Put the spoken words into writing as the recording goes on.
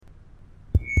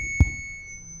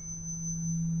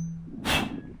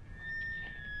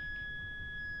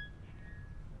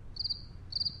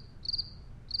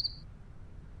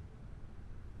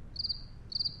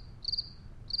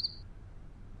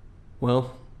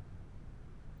Well,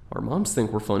 our moms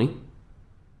think we're funny.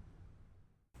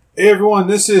 Hey everyone,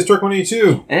 this is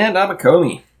Turk182. And I'm a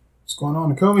Comey. What's going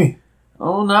on, Akomi?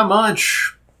 Oh, not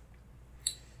much.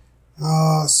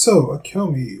 So,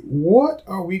 Akomi, what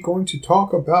are we going to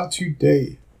talk about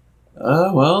today?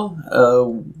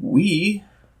 We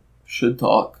should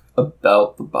talk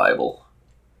about the Bible.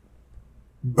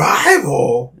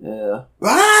 Bible? Yeah.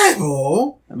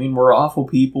 Bible? I mean, we're awful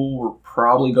people. We're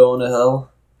probably going to hell.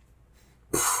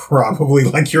 Probably,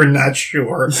 like you're not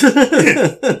sure.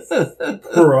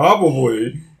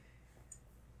 Probably.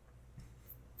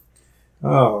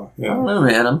 Oh, I yeah. don't know,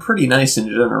 man. I'm pretty nice in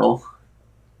general.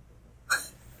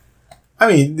 I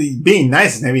mean, being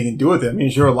nice doesn't have anything to do with it. I mean,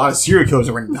 sure, a lot of serial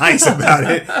killers were nice about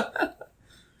it.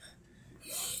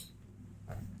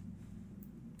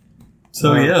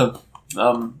 So, yeah.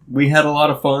 We had a lot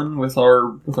of fun with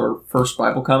our first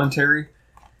Bible commentary.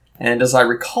 And as I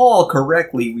recall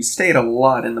correctly, we stayed a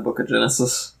lot in the book of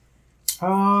Genesis.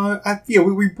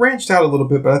 We branched out a little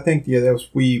bit, but I think that was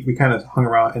we kind of hung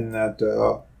around in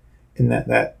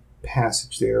that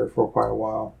passage there for quite a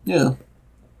while. Yeah.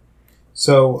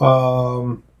 So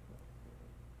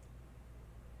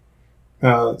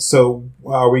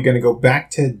are we going to go back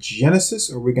to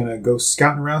Genesis, or are we going to go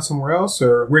scouting around somewhere else,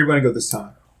 or where do we want to go this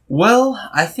time? Well,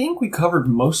 I think we covered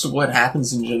most of what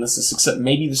happens in Genesis, except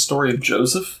maybe the story of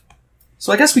Joseph.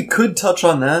 So I guess we could touch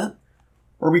on that,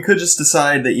 or we could just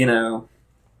decide that,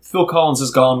 Phil Collins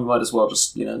is gone, we might as well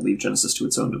just, leave Genesis to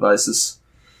its own devices.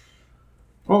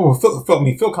 Oh, Phil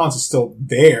Collins is still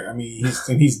there. I mean,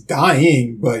 he's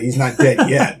dying, but he's not dead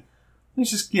yet.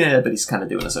 He's just, but he's kind of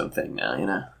doing his own thing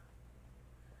now,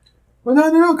 Well,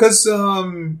 no,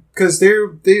 because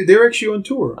they're actually on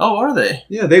tour. Oh, are they?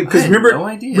 Yeah, because remember, no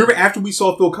idea. Remember after we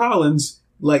saw Phil Collins,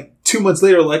 like 2 months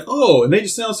later, and they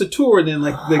just announced a tour, and then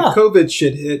the COVID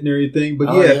shit hit and everything.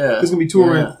 But there's gonna be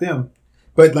touring with them.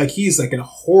 But he's in a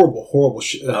horrible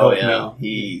shit. Oh yeah, now.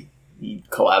 he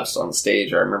collapsed on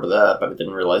stage. I remember that, but I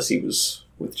didn't realize he was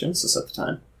with Genesis at the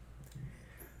time.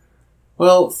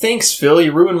 Well, thanks, Phil.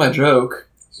 You ruined my joke.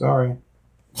 Sorry.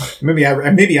 Maybe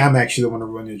I'm actually the one who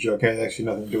ruined your joke. It had actually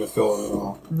nothing to do with Phil at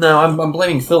all. No, I'm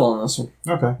blaming Phil on this one.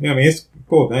 Okay. Yeah, I mean, it's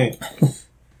cool. Hey,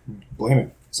 blame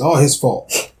it. It's all his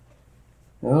fault.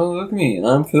 Oh, look at me.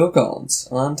 I'm Phil Collins.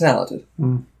 I'm talented.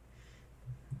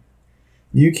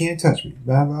 You can't touch me.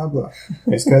 Blah, blah, blah.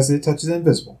 It's because it touches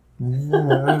invisible. Maybe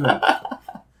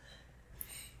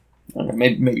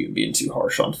I'm being too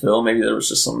harsh on Phil. Maybe there was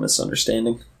just some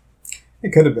misunderstanding.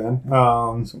 It could have been.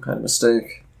 Some kind of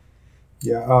mistake.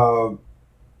 Yeah.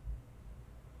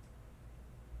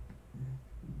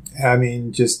 I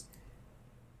mean, just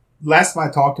last time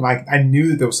I talked to him, I knew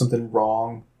that there was something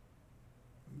wrong.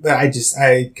 But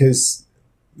because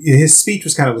his speech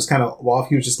was kind of off.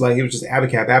 He was just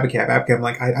abacab. I'm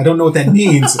like, I don't know what that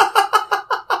means.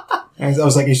 And I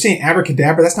was like, you're saying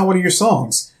abracadabra? That's not one of your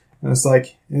songs. And it's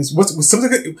like, what's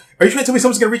something? Are you trying to tell me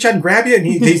someone's going to reach out and grab you? And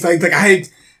he's like, I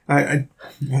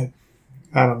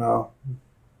don't know.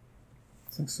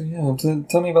 So yeah,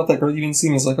 tell me about that girl you didn't see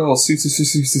me. He's like, oh,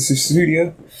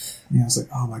 studio. Yeah, I was like,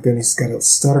 oh my goodness, he's got a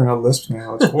stutter and a lisp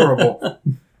now. It's horrible.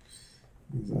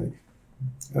 He's like,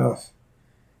 ugh.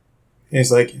 And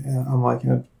he's like, I'm like,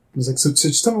 I was like, so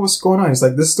just tell me what's going on. He's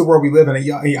like, this is the world we live in.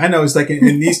 Yeah, I know. It's like,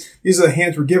 and these are the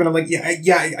hands we're given. I'm like,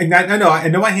 I know. I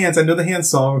know my hands. I know the hands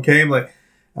song. Okay. I'm like,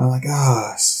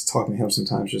 talking to him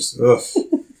sometimes just, ugh.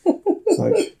 It's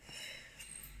like,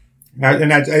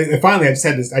 I finally just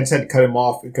had to cut him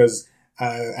off because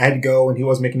I had to go and he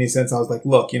wasn't making any sense. I was like,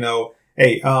 look,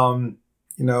 hey,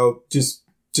 just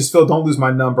Phil, don't lose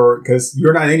my number because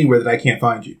you're not anywhere that I can't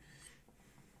find you.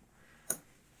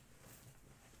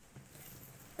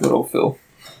 Good old Phil.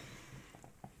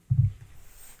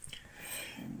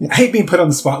 I hate being put on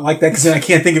the spot like that because then I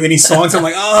can't think of any songs. I'm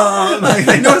like,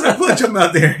 I know there's a bunch of them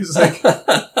out there. It's like,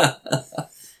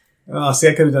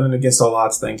 I could have done an Against All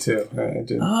Odds thing too. I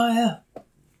did. Oh yeah.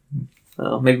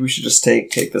 Well, maybe we should just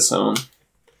take this home.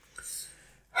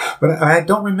 But I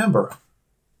don't remember.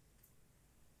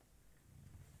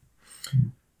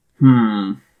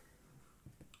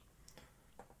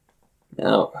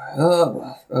 Now,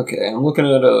 okay, I'm looking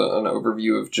at an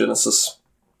overview of Genesis.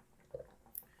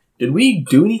 Did we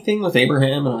do anything with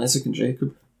Abraham and Isaac and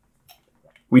Jacob?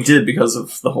 We did because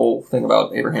of the whole thing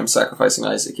about Abraham sacrificing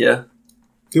Isaac, yeah?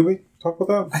 Did we talk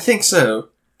about that? I think so.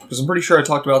 Because I'm pretty sure I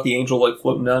talked about the angel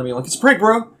floating down to me it's a prank,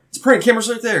 bro! It's a prank, camera's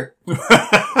right there!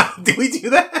 Did we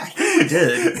do that? I think we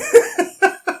did.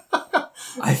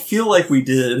 I feel like we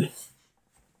did.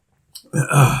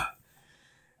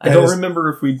 I don't remember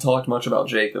if we talked much about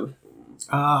Jacob.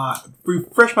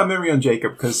 Refresh my memory on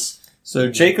Jacob, because So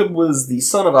Jacob was the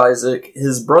son of Isaac.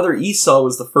 His brother Esau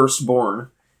was the firstborn.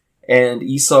 And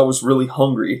Esau was really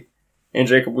hungry. And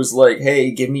Jacob was like,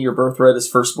 hey, give me your birthright as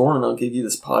firstborn and I'll give you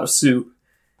this pot of soup.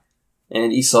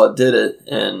 And Esau did it.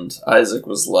 And Isaac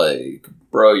was like,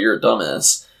 bro, you're a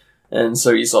dumbass. And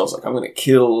so Esau was like, I'm going to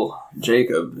kill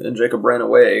Jacob. And Jacob ran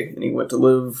away. And he went to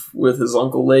live with his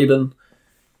uncle Laban.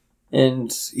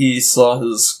 And he saw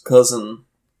his cousin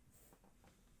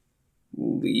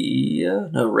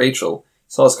Rachel. He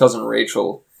saw his cousin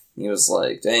Rachel. He was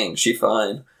like, dang, she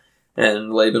fine.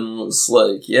 And Laban was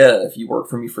like, yeah, if you work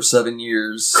for me for 7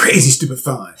 years. Crazy stupid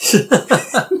fine.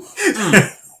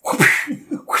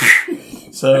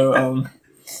 So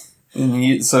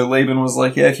Laban was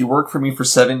like, yeah, if you work for me for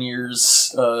 7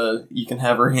 years, you can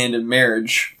have her hand in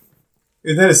marriage.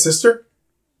 Is that his sister?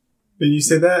 Did you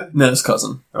say that? No, his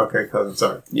cousin. Okay, cousin,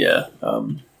 sorry. Yeah.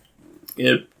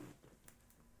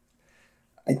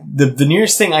 The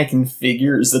nearest thing I can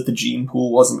figure is that the gene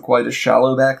pool wasn't quite as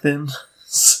shallow back then,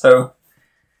 so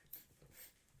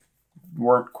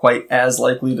weren't quite as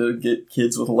likely to get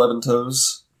kids with 11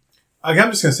 toes. Okay,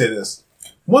 I'm just gonna say this.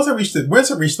 Once I reached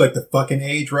like the fucking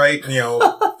age, right?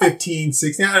 15,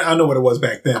 16. I don't know what it was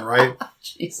back then, right?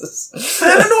 Jesus.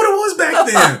 I don't know what it was back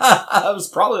then. I was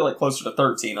probably like closer to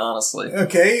 13, honestly.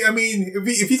 Okay, I mean,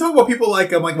 if you talk about people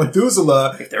like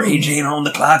Methuselah, If their age ain't on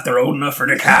the clock, they're old enough for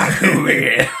the cock. Oh,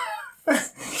 yeah.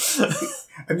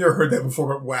 I've never heard that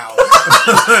before, but wow.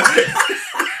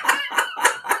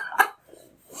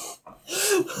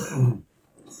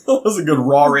 That was a good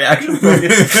raw reaction.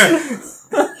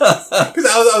 Because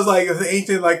I was like, the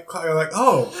ancient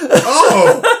oh.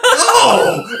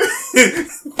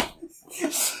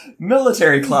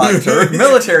 Military clock, Turk.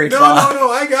 Military clock.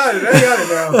 No, I got it now.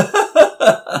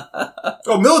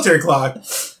 Oh, military clock.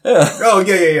 Yeah. Oh,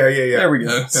 yeah. There we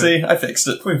go. See, I fixed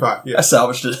it. 25, yeah. I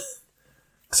salvaged it.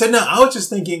 So no, I was just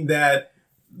thinking that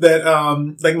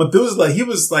Methuselah, he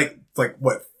was like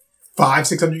what,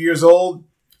 500-600 years old?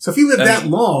 So if he lived that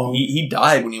long... He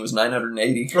died when he was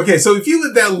 980. Okay, so if you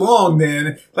live that long,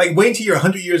 then, wait until you're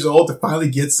 100 years old to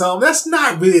finally get some, that's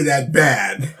not really that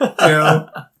bad,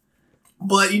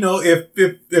 But,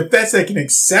 if that's like an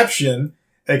exception,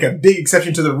 like a big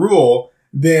exception to the rule,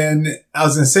 then I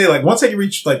was gonna say, once I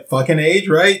reach, fucking age,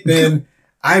 right, then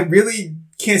I really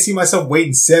can't see myself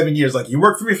waiting 7 years. You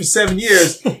work for me for 7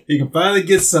 years, you can finally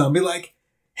get some. Be like,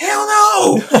 hell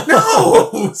no!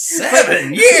 No!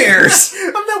 7 years!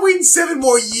 I'm not waiting 7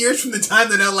 more years from the time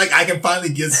that I can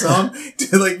finally get some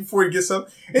to before you get some.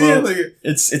 And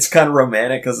it's kind of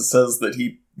romantic because it says that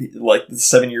the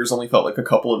 7 years only felt like a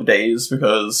couple of days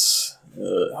because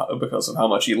of how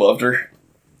much he loved her.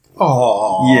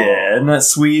 Oh, yeah, isn't that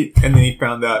sweet? And then he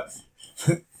found out,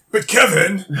 but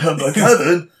Kevin.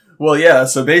 Well, yeah.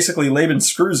 So basically, Laban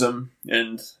screws him,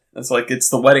 and it's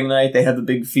the wedding night. They have the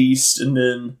big feast, and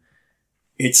then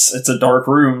it's a dark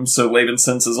room. So Laban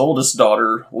sends his oldest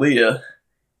daughter, Leah,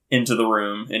 into the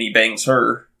room, and he bangs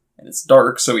her. And it's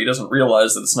dark, so he doesn't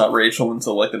realize that it's not Rachel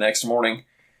until the next morning.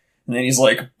 And then he's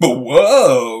like, "But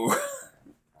whoa!"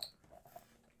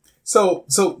 So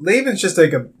Laban's just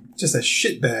a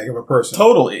shitbag of a person.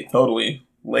 Totally.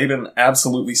 Laban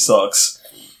absolutely sucks.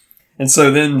 And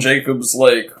so then Jacob's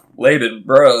like, Laban,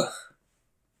 bruh,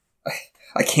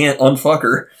 I can't unfuck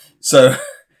her. So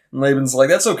Laban's like,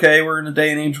 that's okay, we're in a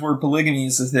day and age where polygamy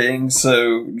is a thing,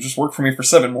 so just work for me for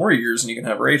 7 more years and you can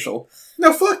have Rachel.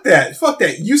 No, fuck that.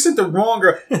 You sent the wrong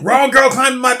girl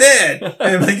climbing my bed.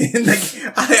 And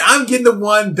I'm getting the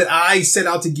one that I set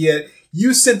out to get.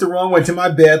 You sent the wrong one to my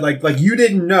bed, like you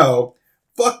didn't know.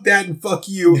 Fuck that and fuck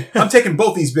you. I'm taking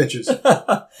both these bitches.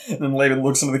 And then Laban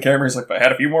looks into the camera, he's like, if I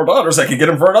had a few more daughters, I could get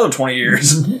them for another 20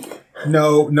 years.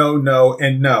 No,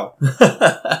 and no.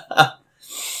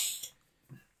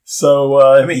 So,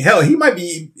 hell, he'd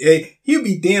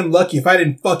be damn lucky if I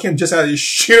didn't fuck him just out of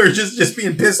sheer, just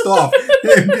being pissed off.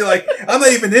 And be like, I'm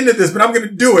not even into this, but I'm gonna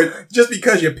do it just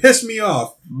because you pissed me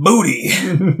off. Booty.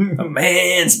 A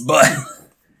man's butt.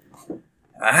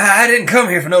 I didn't come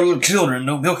here for no little children,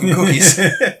 no milk and cookies.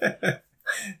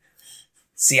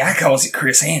 See, I calls you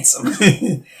Chris Handsome.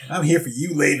 I'm here for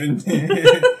you, Laban.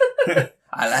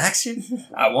 I likes you.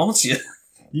 I wants you.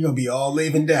 You're gonna be all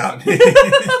Labaned out.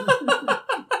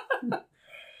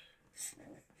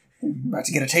 About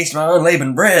to get a taste of my own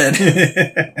Laban bread.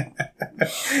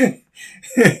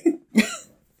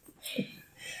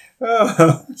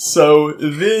 So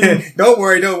then... Don't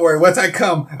worry. Once I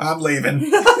come, I'm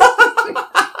Laban.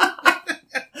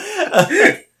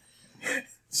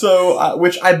 So,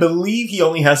 which I believe he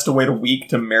only has to wait a week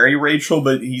to marry Rachel,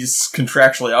 but he's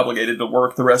contractually obligated to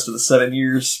work the rest of the 7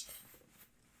 years.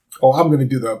 Oh, I'm gonna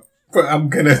do the But I'm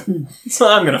gonna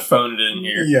phone it in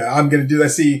here. Yeah, I'm gonna do that.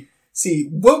 See,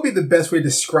 what would be the best way of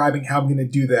describing how I'm gonna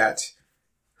do that?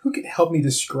 Who can help me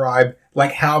describe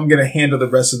like how I'm gonna handle the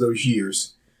rest of those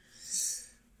years?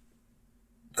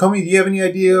 Comey, do you have any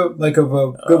idea like of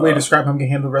a good way to describe how I'm gonna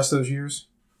handle the rest of those years?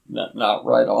 Not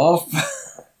right off.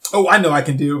 Oh, I know I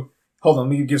can do. Hold on,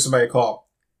 let me give somebody a call.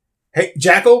 Hey,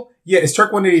 Jackal? Yeah, it's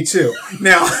Turk 182.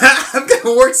 Now, I'm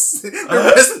gonna work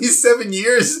the rest of these 7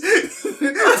 years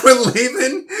with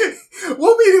Laban.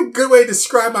 What would be a good way to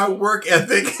describe my work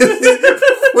ethic for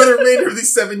the remainder of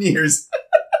these 7 years?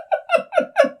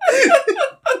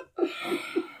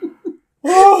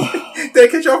 Did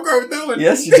I catch you off guard with that one?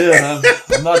 Yes, you did.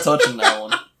 I'm not touching that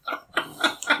one.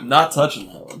 I'm not touching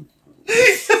that one.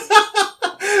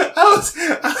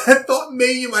 I thought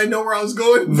maybe you might know where I was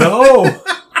going. No.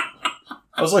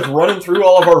 I was like running through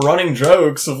all of our running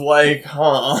jokes of like,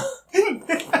 huh?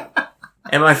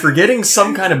 Am I forgetting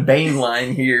some kind of Bane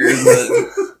line here?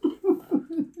 That...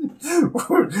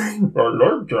 I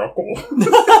like Jackal.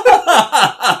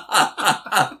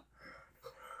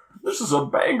 This is a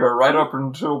banger right up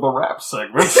until the rap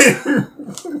segment.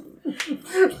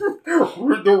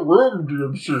 With the Run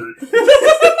DMC.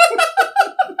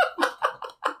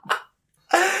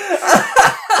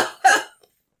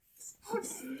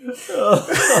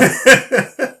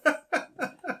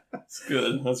 It's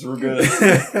good. That's real good.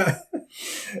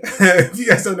 If you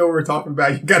guys don't know what we're talking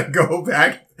about, you gotta go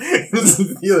back and listen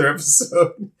to the other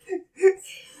episode.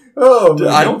 Oh, man.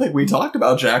 I don't think we talked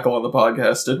about Jackal on the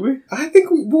podcast, did we? I think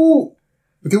well,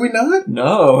 did we not?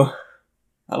 No.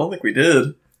 I don't think we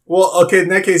did. Well, okay, in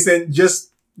that case then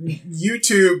just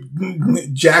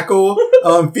YouTube Jackal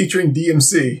featuring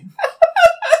DMC.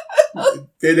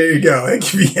 There you go. That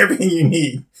can be everything you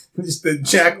need. Just the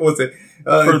Jackal, what's it?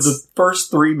 For the first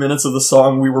 3 minutes of the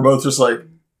song, we were both just like,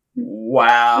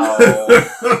 wow.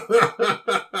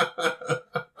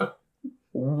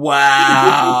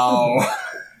 Wow.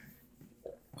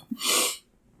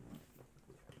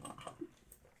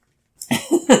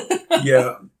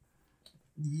 Yeah.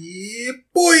 Yeah,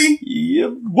 boy. Yeah,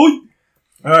 boy.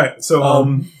 All right.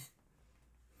 So,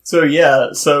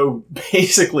 so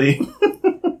basically,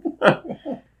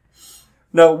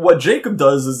 now what Jacob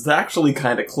does is actually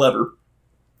kind of clever.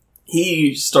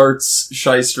 He starts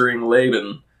shystering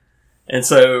Laban, and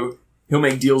so he'll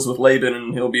make deals with Laban,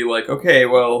 and he'll be like, okay,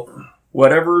 well,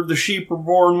 whatever the sheep were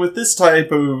born with this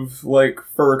type of, like,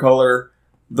 fur color,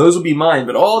 those will be mine,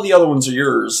 but all the other ones are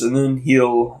yours. And then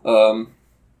he'll,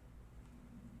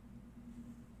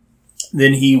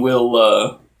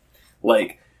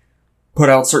 like, put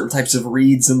out certain types of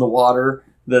reeds in the water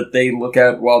that they look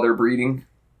at while they're breeding.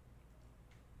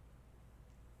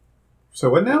 So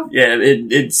what now? Yeah,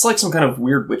 it's like some kind of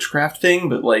weird witchcraft thing,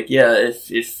 but, like, yeah, if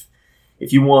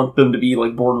you want them to be,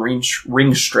 like, born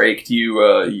ring-straked,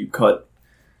 you cut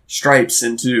stripes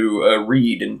into a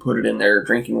reed and put it in their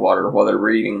drinking water while they're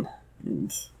breeding.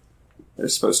 And they're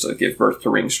supposed to give birth to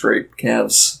ring-straked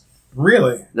calves.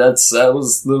 Really? That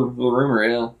was the rumor,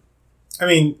 yeah. I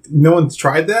mean, no one's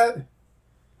tried that?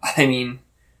 I mean,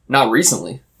 not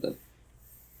recently. But...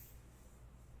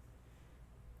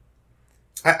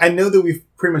 I know that we've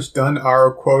pretty much done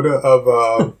our quota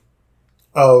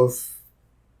of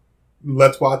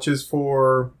Let's Watches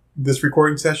for this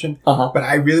recording session, but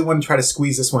I really want to try to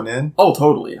squeeze this one in. Oh,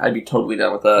 totally. I'd be totally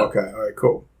down with that. Okay, all right,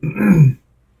 cool.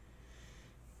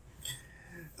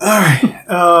 All right.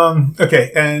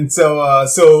 Okay, and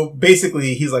so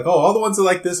basically he's like, oh, all the ones are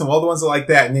like this and all the ones are like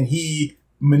that, and then he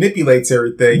manipulates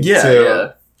everything.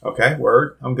 Yeah. Okay,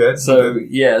 word. I'm good. So,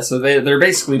 yeah, so they're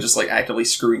basically just, like, actively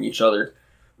screwing each other.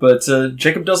 But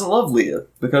Jacob doesn't love Leah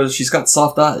because she's got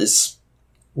soft eyes.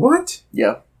 What?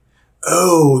 Yeah.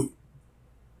 Oh.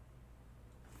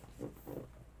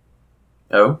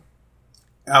 Oh?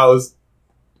 I'm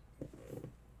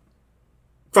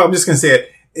just gonna say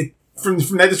it. From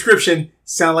that description,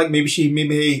 sound like maybe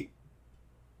she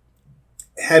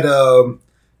had a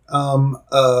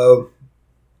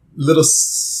little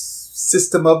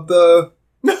system of the.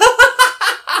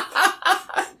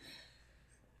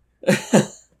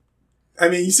 I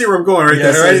mean, you see where I'm going right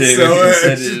there, right? Yes,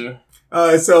 I do.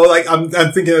 So like I'm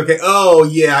thinking, okay, oh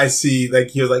yeah, I see. Like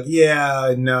he was like,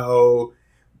 yeah, no.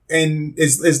 And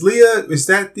is Leah, is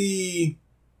that the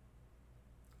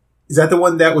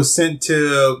one that was sent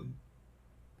to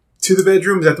the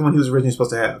bedroom? Is that the one he was originally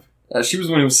supposed to have? She was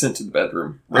the one who was sent to the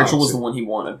bedroom. Rachel was the one he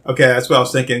wanted. Okay, that's what I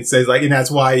was thinking. It says like, and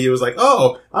that's why he was like,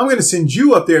 oh, I'm going to send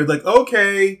you up there. Like,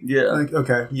 okay. Yeah. Like,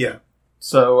 okay, yeah.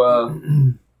 So,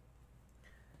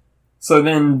 so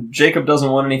then Jacob doesn't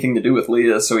want anything to do with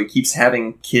Leah, so he keeps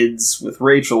having kids with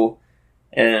Rachel,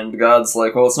 And God's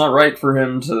like, well, it's not right for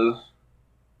him to...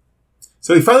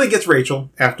 So he finally gets Rachel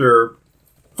after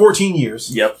 14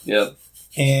 years. Yep.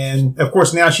 And, of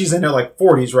course, now she's in her,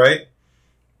 40s, right?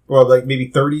 Or, maybe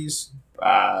 30s.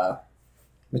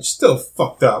 Which is still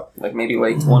fucked up. Maybe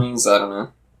late 20s, I don't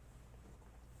know.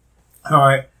 All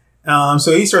right.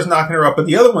 So he starts knocking her up, but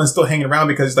the other one's still hanging around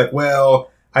because he's like,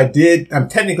 well, I'm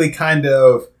technically kind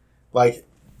of,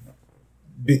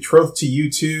 betrothed to you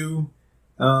two.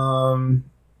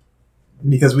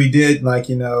 Because we did,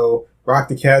 rock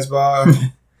the Casbah.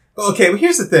 Okay, well,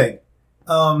 here's the thing.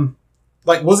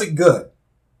 Was it good?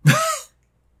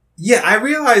 Yeah, I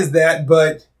realized that,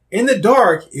 but in the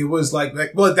dark, it was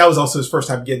that was also his first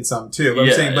time getting some too. But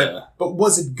I'm saying, but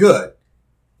was it good?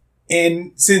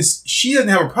 And since she doesn't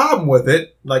have a problem with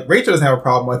it, Rachel doesn't have a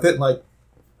problem with it,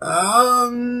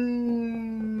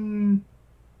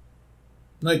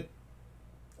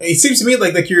 it seems to me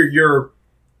like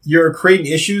you're creating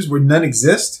issues where none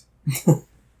exist.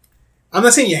 I'm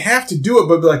not saying you have to do it,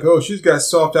 but be like, oh, she's got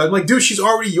soft eyes. I'm like, dude, she's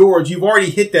already yours. You've already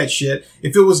hit that shit.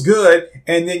 If it was good,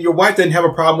 and then your wife didn't have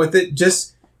a problem with it,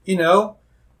 just, she's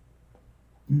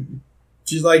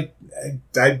like,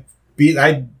 I'd be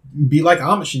like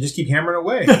Amish and just keep hammering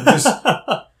away. Just,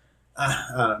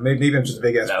 maybe I'm just a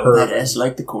big ass perv. That's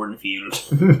like the cornfield.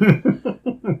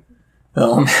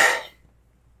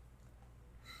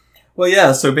 Well,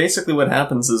 yeah, so basically what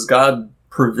happens is God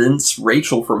prevents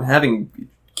Rachel from having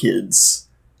kids,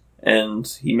 and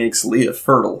he makes Leah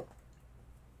fertile.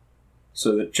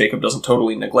 So that Jacob doesn't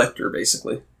totally neglect her,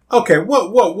 basically. Okay,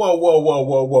 whoa.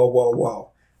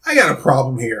 I got a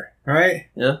problem here, alright?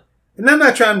 Yeah. And I'm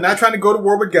not trying to go to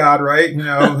war with God, right?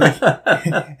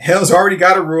 Hell's already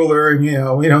got a ruler, and,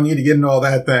 we don't need to get into all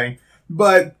that thing.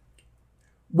 But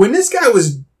when this guy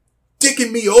was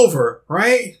dicking me over,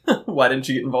 right? Why didn't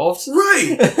you get involved?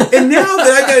 Right. And now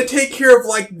that I gotta take care of,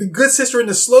 the good sister and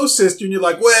the slow sister, and you're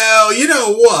like, well, you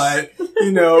know what?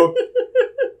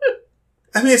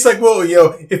 I mean, it's well,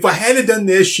 if I hadn't done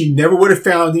this, she never would have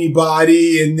found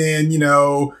anybody, and then,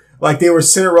 they were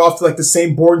sent her off to, the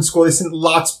same boarding school they sent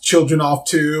lots of children off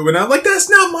to, and I'm like, that's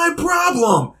not my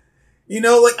problem!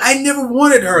 I never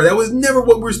wanted her. That was never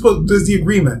what we were supposed to do, the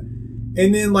agreement.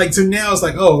 And then, so now it's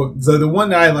oh, so the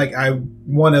one that I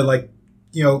want to,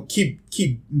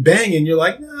 keep banging, you're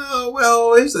like, no,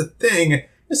 well, here's the thing.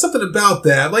 There's something about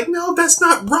that. No, that's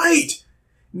not right.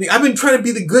 I've been trying to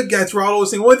be the good guy throughout all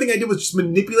this thing. The only thing I did was just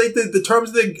manipulate the terms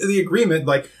of the agreement.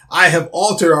 I have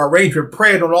altered our arrangement.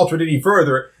 Pray I don't alter it any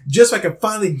further, just so I could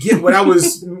finally get what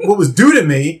what was due to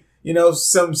me.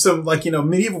 Some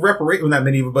medieval reparation, well, not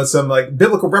medieval, but some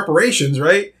biblical reparations,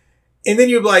 right? And then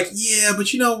you're like, yeah,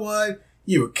 but you know what?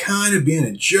 You were kind of being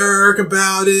a jerk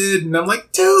about it. And I'm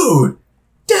like, dude.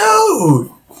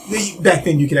 Back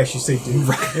then you could actually say dude.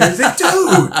 And I was like,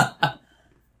 dude.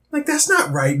 That's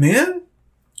not right, man.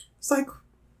 It's I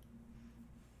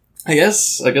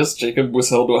guess Jacob was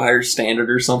held to a higher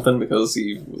standard or something because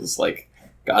he was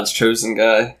God's chosen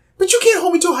guy. But you can't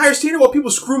hold me to a higher standard while people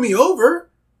screw me over.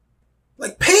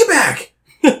 Payback.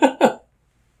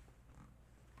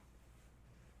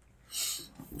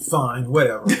 Fine,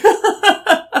 whatever.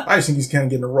 I just think he's kind of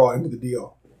getting a raw end of the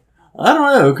deal. I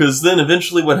don't know, because then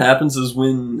eventually what happens is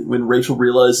when Rachel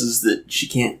realizes that she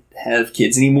can't have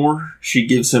kids anymore, she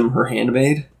gives him her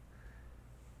handmaid.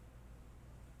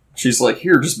 She's like,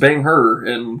 here, just bang her,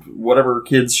 and whatever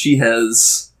kids she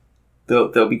has,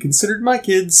 they'll be considered my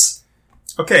kids.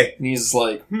 Okay. And he's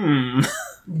like,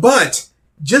 But,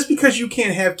 just because you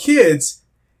can't have kids,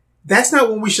 that's not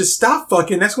when we should stop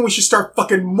fucking. That's when we should start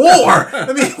fucking more.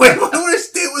 I mean, I don't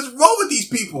understand what's wrong with these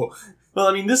people. Well,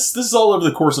 I mean, this is all over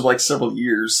the course of several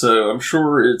years, so I'm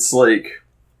sure it's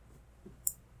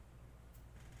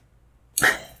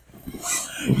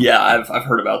yeah, I've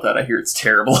heard about that. I hear it's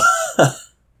terrible.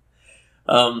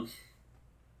 But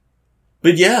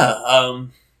yeah, I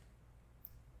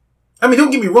mean,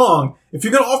 don't get me wrong. If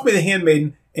you're gonna offer me the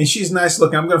handmaiden and she's nice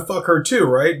looking, I'm gonna fuck her too,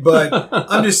 right? But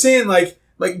I'm just saying, like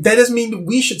that doesn't mean that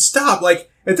we should stop.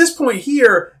 At this point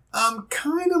here, I'm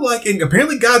kind of and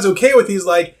apparently God's okay with these.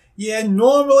 Yeah,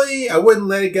 normally I wouldn't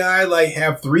let a guy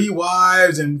have 3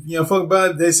 wives and fuck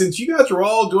about this. Since you guys are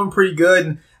all doing pretty good,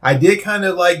 and I did kind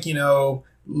of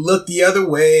look the other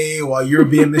way while you're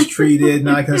being mistreated and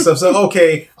all that kind of stuff. So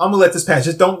okay, I'm gonna let this pass.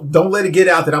 Just don't let it get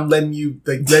out that I'm letting you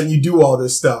do all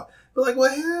this stuff. But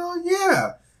well, hell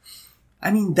yeah.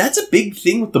 I mean, that's a big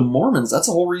thing with the Mormons. That's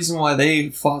the whole reason why they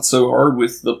fought so hard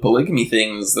with the polygamy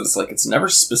thing, is that it's never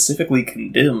specifically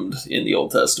condemned in the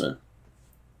Old Testament.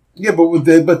 Yeah,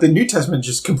 but the New Testament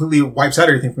just completely wipes out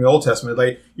everything from the Old Testament.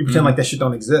 You pretend like that shit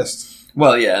don't exist.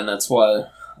 Well, yeah, and that's why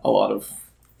a lot of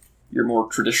your more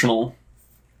traditional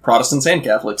Protestants and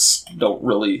Catholics don't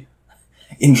really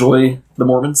enjoy the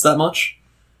Mormons that much.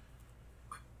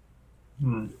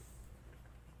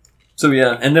 So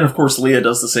yeah, and then of course Leah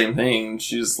does the same thing.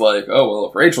 She's like, oh, well,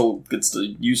 if Rachel gets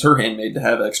to use her handmaid to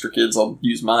have extra kids, I'll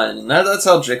use mine. And that's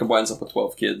how Jacob winds up with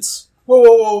 12 kids.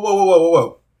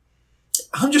 Whoa.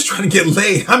 I'm just trying to get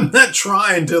laid. I'm not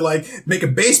trying to, like, make a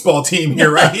baseball team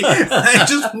here, right? I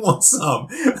just want some.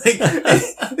 Like,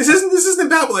 this isn't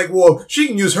about, like, well, she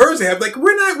can use hers to have, like,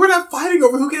 we're not fighting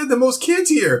over who can have the most kids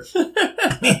here.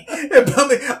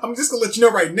 I'm just gonna let you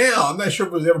know right now, I'm not sure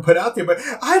if it was ever put out there, but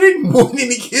I didn't want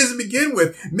any kids to begin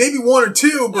with. Maybe one or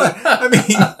two, but, I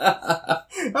mean,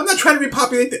 I'm not trying to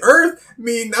repopulate the earth. I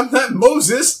mean, I'm not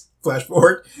Moses. Flash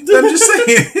forward. I'm just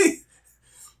saying.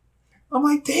 I'm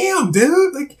like, damn,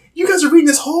 dude. Like, you guys are reading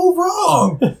this whole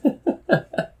wrong.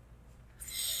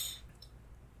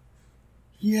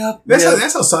 Yep.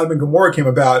 That's how Sodom and Gomorrah came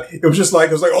about. It was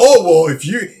like, oh, well, if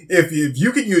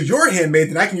you can use your handmaid,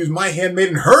 then I can use my handmaid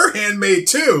and her handmaid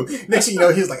too. Next thing you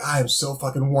know, he's like, I am so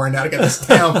fucking worn out. I got this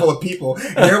town full of people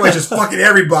and everybody's just fucking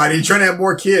everybody, trying to have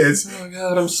more kids. Oh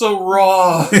god, I'm so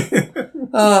raw.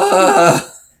 It's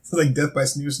like death by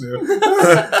snoo snoo.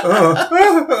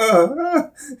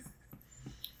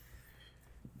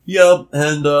 Yep,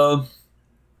 and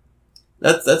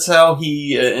that's how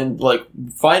he and like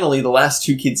finally the last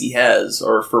 2 kids he has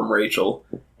are from Rachel,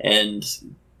 and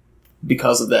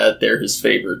because of that they're his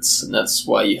favorites, and that's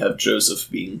why you have Joseph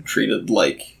being treated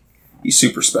like he's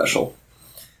super special.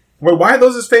 Well, why are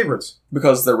those his favorites?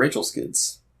 Because they're Rachel's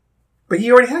kids. But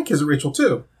he already had kids with Rachel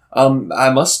too. Maybe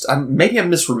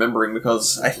I'm misremembering,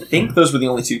 because I think those were the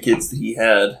only 2 kids that he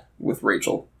had with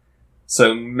Rachel.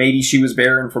 So maybe she was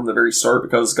barren from the very start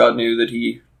because God knew that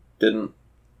he didn't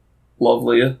love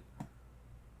Leah.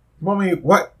 Well, I mean,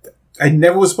 what? I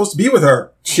never was supposed to be with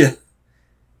her. Yeah.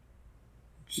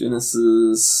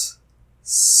 Genesis,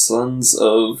 sons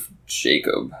of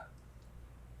Jacob.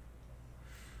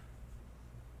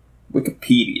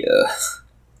 Wikipedia.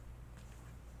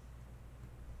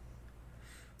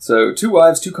 So, 2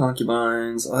 wives, 2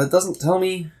 concubines. It doesn't tell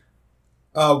me.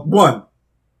 1.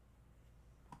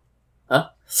 Huh?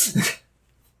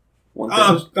 One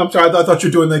thing. I'm sorry. I thought you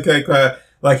were doing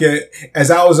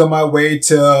as I was on my way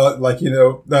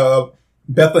to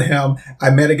Bethlehem. I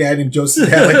met a guy named Joseph.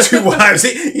 He had like 2 wives.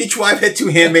 Each wife had 2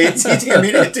 handmaids. Each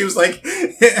handmaid had 2. It was like,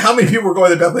 how many people were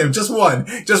going to Bethlehem? Just one.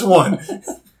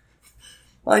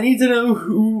 I need to know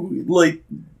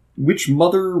which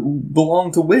mother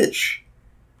belonged to which.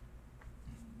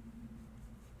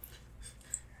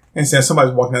 And so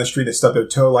somebody's walking down the street and stubbed their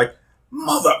toe, like,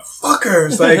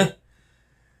 motherfuckers! Like,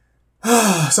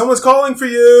 someone's calling for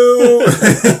you!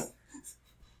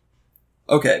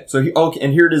 Okay,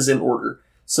 and here it is in order.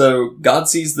 So, God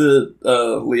sees that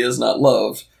Leah is not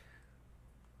loved.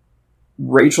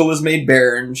 Rachel is made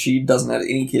barren. She doesn't have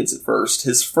any kids at first.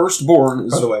 His firstborn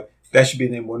is... By the way, that should be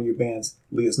the name of one of your bands.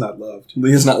 Leah's Not Loved.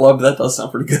 Leah's Not Loved? That does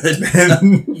sound pretty good.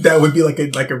 That would be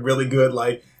like a really good,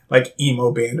 like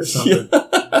emo band or something. Yeah.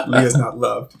 Leah's Not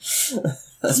Loved.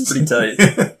 That's pretty tight.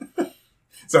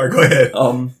 Sorry, go ahead.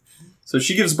 So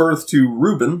she gives birth to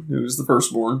Reuben, who's the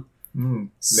firstborn. Make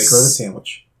her the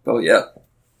sandwich. Oh, yeah.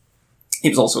 He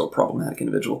was also a problematic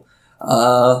individual.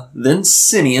 Then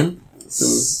Simeon,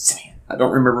 who I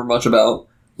don't remember much about.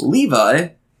 Levi,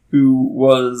 who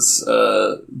was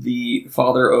the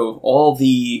father of all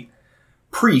the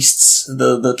priests.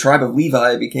 The tribe of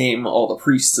Levi became all the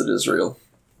priests of Israel.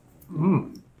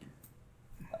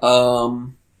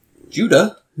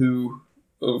 Judah, who,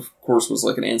 of course, was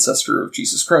like an ancestor of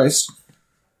Jesus Christ.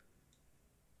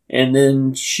 And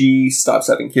then she stops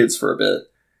having kids for a bit.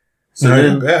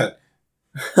 So bad.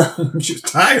 She was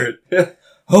tired.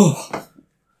 Oh.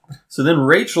 So then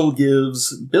Rachel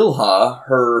gives Bilhah,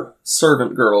 her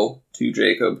servant girl, to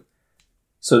Jacob,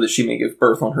 so that she may give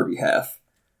birth on her behalf.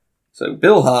 So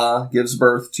Bilhah gives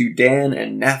birth to Dan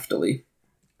and Naphtali.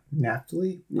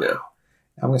 Naphtali? Yeah. Wow.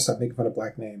 I'm going to stop making fun of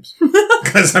black names.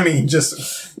 Because,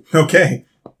 okay.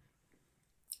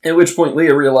 At which point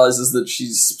Leah realizes that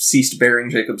she's ceased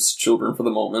bearing Jacob's children for the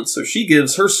moment, so she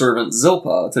gives her servant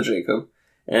Zilpah to Jacob,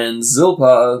 and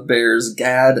Zilpah bears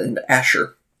Gad and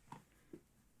Asher.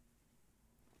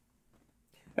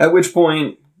 At which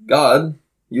point, God,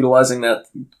 utilizing that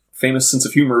famous sense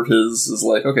of humor of his, is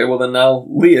like, okay, well then now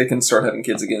Leah can start having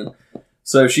kids again.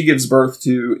 So she gives birth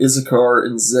to Issachar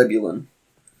and Zebulun.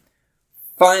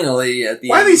 Finally, at the end...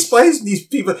 Why are these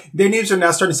people... Their names are now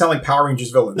starting to sound like Power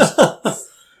Rangers villains.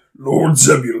 Lord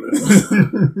Zebulun.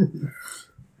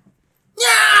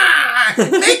 Yeah!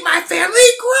 Make my family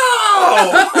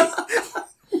grow!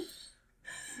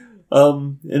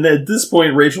 And at this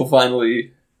point, Rachel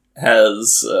finally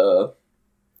has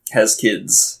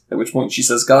kids, at which point she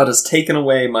says, God has taken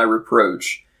away my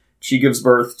reproach. She gives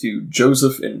birth to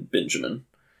Joseph and Benjamin.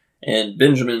 And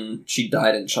Benjamin, she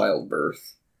died in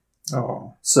childbirth.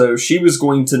 Oh. So she was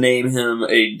going to name him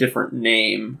a different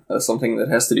name, something that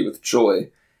has to do with joy.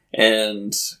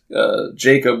 And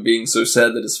Jacob, being so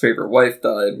sad that his favorite wife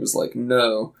died, was like,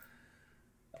 no,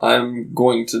 I'm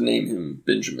going to name him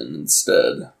Benjamin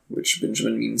instead, which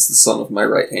Benjamin means the son of my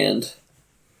right hand.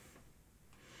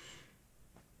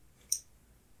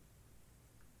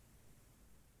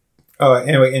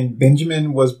 Anyway, and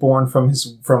Benjamin was born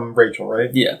from Rachel, right?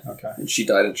 Yeah. Okay. And she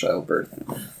died in childbirth.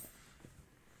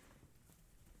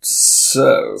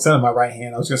 So... Son of my right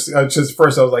hand. I was just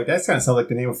first I was like, that kind of sounds like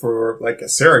the name for like a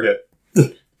surrogate.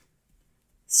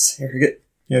 Surrogate?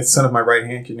 Yeah, it's son of my right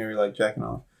hand. You know, you're like jacking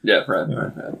off. Yeah, right.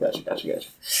 Gotcha.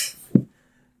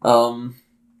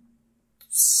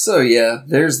 So yeah,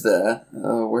 there's that.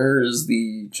 Where is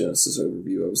the Genesis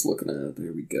overview I was looking at?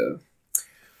 There we go.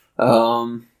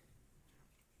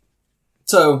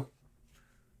 So,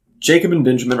 Jacob and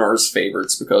Benjamin are his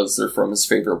favorites because they're from his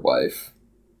favorite wife.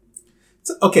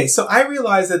 So I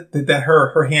realized that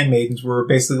her handmaidens were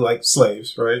basically like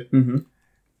slaves, right? Mm-hmm.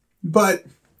 But,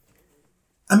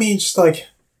 I mean, just like,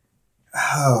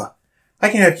 I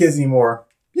can't have kids anymore.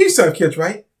 You still have kids,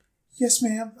 right? Yes,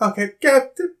 ma'am. Okay, go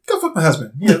fuck my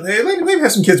husband. Yeah, let me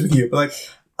have some kids with you. But like,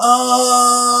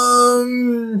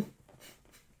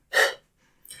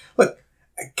 look,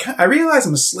 I realize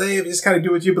I'm a slave. I just kind of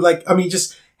do what you, but like, I mean,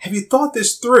 just have you thought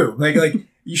this through? Like,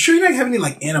 you sure you're not having any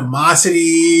like animosity?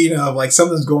 You know, like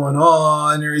something's going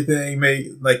on, and everything.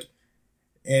 Maybe like,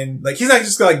 and like he's not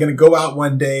just like going to go out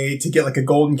one day to get like a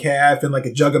golden calf and like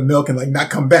a jug of milk and like not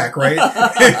come back, right?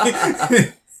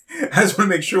 I just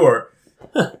want to make sure.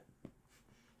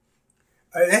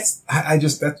 That's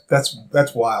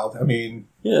wild. I mean,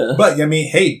 yeah. But I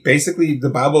mean, hey, basically the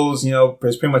Bible's,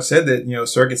 has pretty much said that,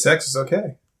 surrogate sex is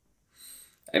okay.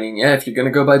 I mean, yeah, if you're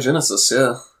gonna go by Genesis,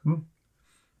 yeah.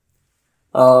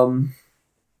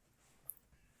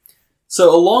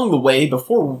 So along the way,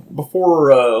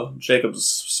 before Jacob's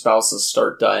spouses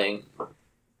start dying,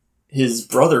 his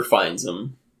brother finds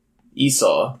him,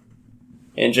 Esau,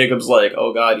 and Jacob's like,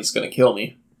 "Oh God, he's gonna kill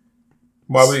me."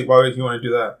 Why would he want to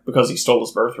do that? Because he stole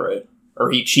his birthright,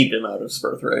 or he cheated him out of his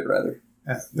birthright, rather.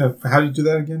 How did you do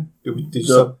that again? Did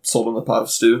you sold him the pot of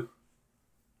stew?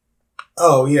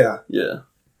 Oh yeah, yeah.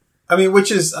 I mean,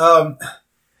 which is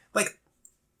like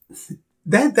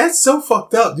that's so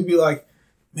fucked up to be like,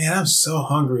 man, I'm so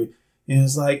hungry, and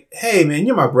it's like, hey man,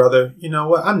 you're my brother. You know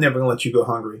what? I'm never gonna let you go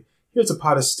hungry. Here's a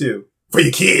pot of stew for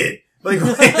your kid. Like,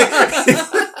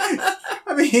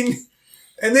 I mean.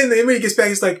 And then when he gets back,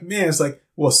 he's like, man, it's like,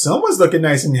 well, someone's looking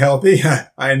nice and healthy.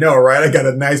 I know, right? I got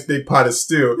a nice big pot of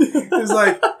stew. It's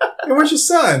like, hey, where's your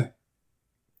son?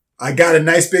 I got a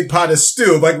nice big pot of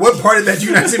stew. Like, what part of that do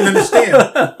you not even understand?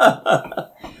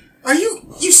 Are you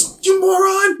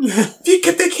moron? If you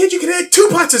get that kid, you can add 2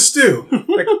 pots of stew.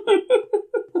 Like,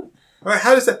 all right,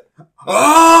 how does that?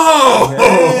 Oh!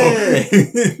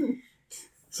 Hey.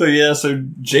 So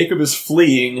Jacob is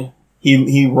fleeing.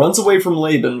 He runs away from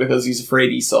Laban because he's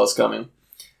afraid Esau's coming.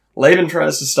 Laban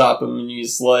tries to stop him, and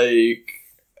he's like,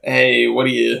 "Hey, what are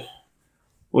you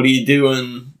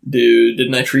doing, dude?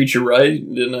 Didn't I treat you right?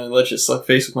 Didn't I let you suck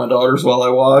face with my daughters while I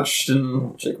watched?"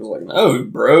 And Jacob was like, "No,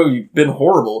 bro, you've been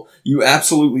horrible. You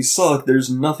absolutely suck. There's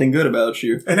nothing good about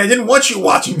you." And I didn't want you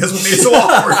watching. That's what made it so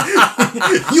awkward.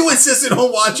 You insisted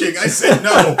on watching. I said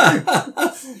no.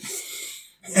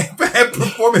 I had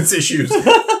performance issues.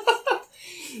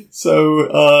 So,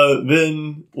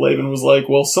 then Laban was like,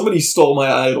 well, somebody stole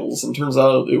my idols, and turns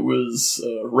out it was,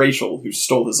 Rachel who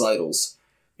stole his idols,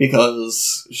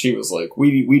 because she was like,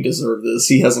 we deserve this,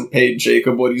 he hasn't paid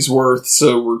Jacob what he's worth,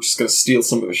 so we're just gonna steal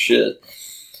some of his shit.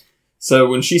 So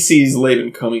when she sees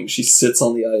Laban coming, she sits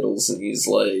on the idols, and he's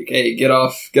like, hey, get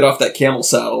off that camel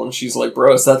saddle, and she's like,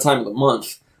 bro, it's that time of the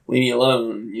month, leave me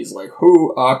alone, and he's like,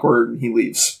 who, awkward, and he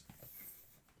leaves.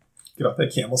 Get off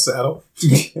that camel saddle?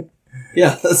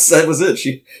 Yeah, that was it.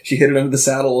 She hid it under the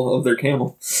saddle of their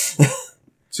camel.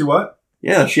 She what?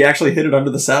 Yeah, she actually hid it under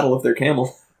the saddle of their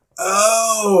camel.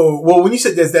 Oh, well, when you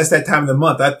said that's that time of the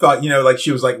month, I thought, like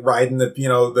she was like riding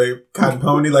the cotton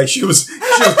pony, like she was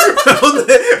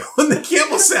on the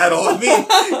camel saddle. I mean,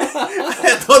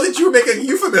 I thought that you were making a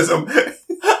euphemism.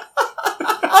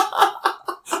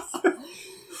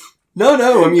 No,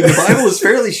 I mean, the Bible is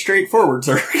fairly straightforward,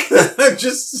 sir. I'm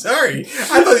just sorry.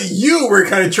 I thought you were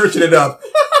kind of churching it up.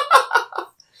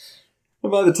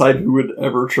 Am I the type who would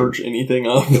ever church anything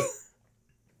up?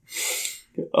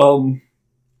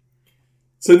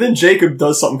 So then Jacob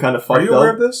does something kind of fucked up. Are you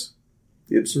aware of this?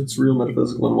 The absurd's real,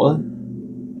 metaphysical, and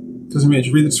what? Doesn't mean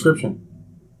you read the description.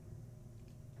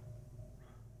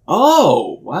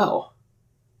 Oh, wow.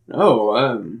 No,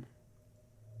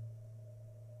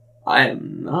 I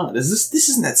am not. This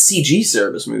isn't that CG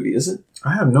service movie, is it?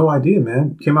 I have no idea,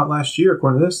 man. It came out last year,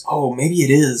 according to this. Oh, maybe it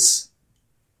is.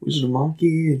 Wizard of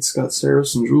Monkey, it's got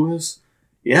Cerebus and Julius.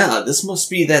 Yeah, this must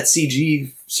be that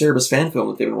CG Cerebus fan film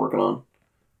that they've been working on.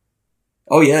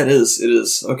 Oh yeah, it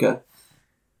is. Okay.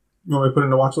 You want me to put it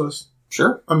in the watch list?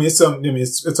 Sure. I mean, it's on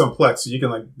Plex, so you can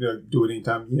like do it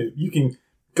anytime. You can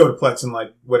go to Plex and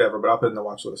like whatever, but I'll put it in the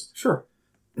watch list. Sure.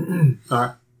 All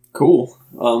right. Cool.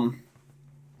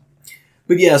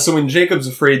 But yeah, so when Jacob's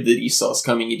afraid that Esau's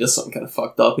coming, he does something kind of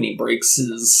fucked up, and he breaks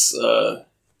his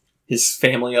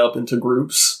family up into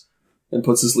groups and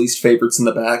puts his least favorites in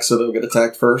the back so they'll get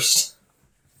attacked first.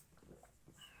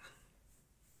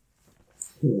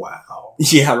 Wow.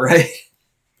 Yeah, right?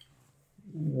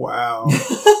 Wow.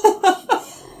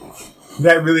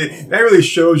 That really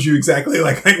shows you exactly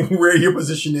like where your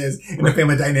position is in the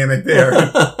family dynamic there.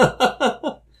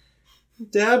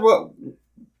 Dad, what?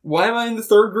 Why am I in the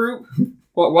third group?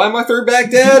 Why am I third back,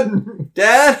 Dad?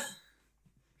 Dad?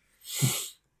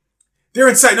 They're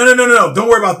inside. No. Don't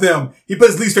worry about them. He put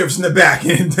his least favorites in the back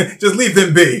and just leave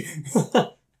them be.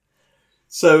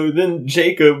 So then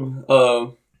Jacob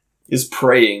is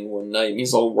praying one night and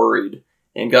he's all worried.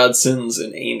 And God sends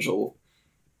an angel.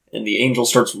 And the angel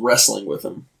starts wrestling with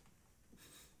him.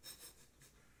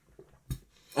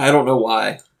 I don't know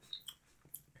why.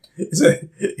 Is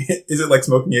it like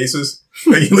Smoking Aces?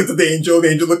 Like he looked at the angel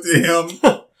looked at him.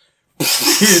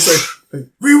 He's like,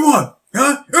 rewind,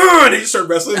 huh? And they just start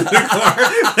wrestling in the car.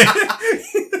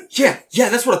 Yeah,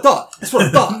 that's what I thought.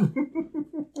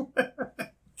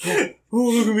 Oh,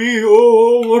 look at me.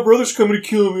 Oh, my brother's coming to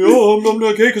kill me. Oh, I'm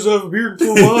not gay because I have a beard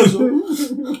and 4 eyes.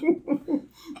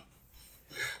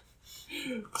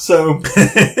 So,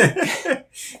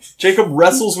 Jacob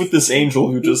wrestles with this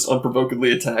angel who just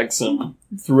unprovokedly attacks him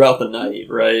throughout the night,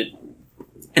 right?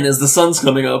 And as the sun's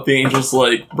coming up, the angel's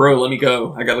like, bro, let me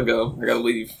go. I gotta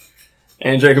leave.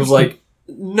 And Jacob's like,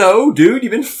 no, dude,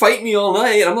 you've been fighting me all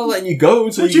night. I'm not letting you go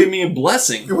until you give me a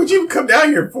blessing. What'd you come down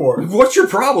here for? What's your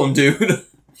problem, dude?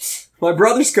 My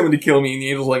brother's coming to kill me. And the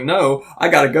angel's like, no, I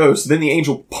gotta go. So then the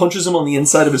angel punches him on the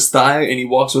inside of his thigh and he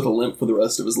walks with a limp for the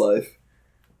rest of his life.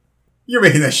 You're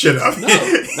making that shit up. No,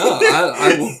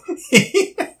 I will.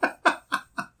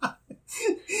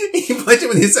 He punched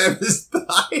him on the inside of his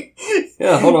thigh.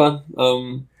 Yeah, hold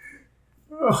on.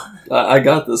 I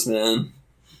got this, man.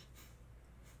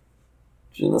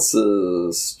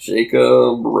 Genesis,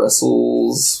 Jacob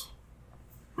wrestles.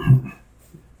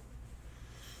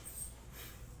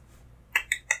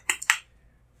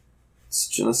 It's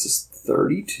Genesis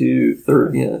 32.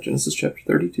 Genesis chapter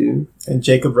 32. And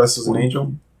Jacob wrestles an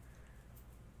angel?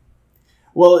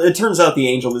 Well, it turns out the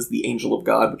angel is the angel of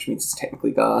God, which means it's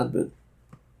technically God, but...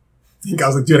 And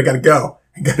God's like, dude, I gotta go.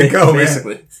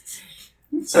 Basically.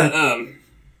 Man. So,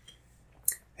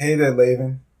 hey there,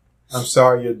 Lavan. I'm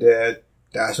sorry you're dead.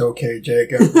 That's okay,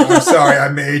 Jacob. I'm sorry I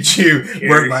made you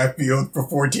work my field for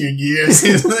 14 years.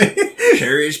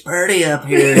 Sure is party up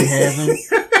here in heaven.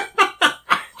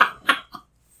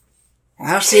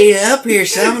 I'll see you up here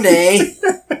someday.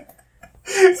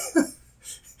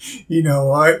 You know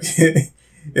what?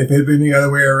 If it had been the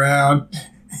other way around,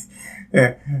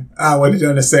 I would have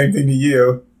done the same thing to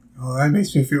you. Oh, that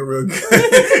makes me feel real good.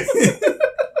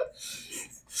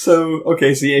 So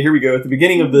yeah, here we go. At the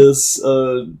beginning of this,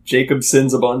 Jacob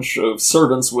sends a bunch of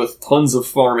servants with tons of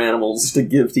farm animals to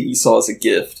give to Esau as a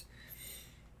gift.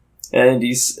 And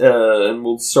and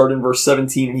we'll start in verse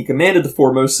 17. And he commanded the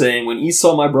foremost, saying, when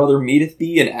Esau my brother meeteth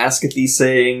thee, and asketh thee,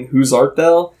 saying, whose art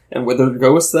thou? And whither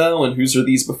goest thou? And whose are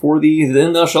these before thee?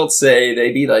 Then thou shalt say,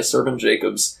 they be thy servant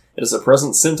Jacob's. It is a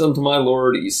present sent unto my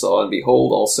lord Esau, and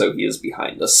behold, also he is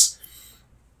behind us.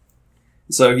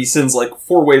 So he sends like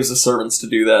 4 waves of servants to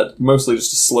do that, mostly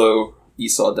just to slow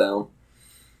Esau down.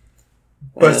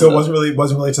 But so it wasn't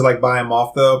really to like buy him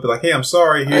off though. But like, hey, I'm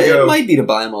sorry. Here you go. It might be to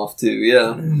buy him off too.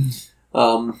 Yeah.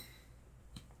 And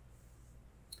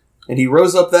he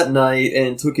rose up that night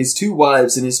and took his 2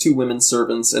 wives and his 2 women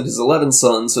servants and his 11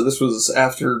 sons. So this was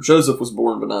after Joseph was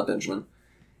born, but not Benjamin,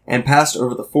 and passed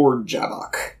over the ford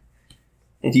Jabbok.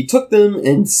 And he took them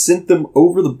and sent them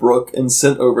over the brook and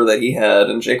sent over that he had,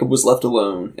 and Jacob was left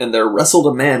alone. And there wrestled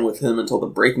a man with him until the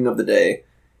breaking of the day.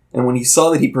 And when he saw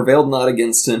that he prevailed not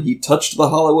against him, he touched the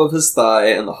hollow of his thigh,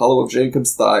 and the hollow of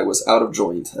Jacob's thigh was out of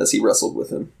joint as he wrestled with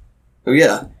him. Oh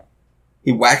yeah,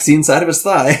 he whacks the inside of his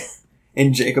thigh,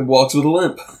 and Jacob walks with a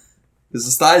limp, because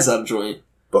his thigh's out of joint.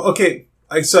 But okay,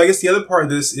 So I guess the other part of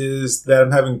this is that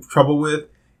I'm having trouble with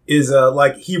is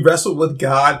like he wrestled with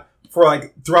God for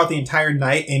like throughout the entire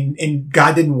night and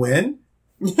God didn't win.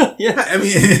 Yeah. I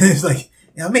mean, it's like,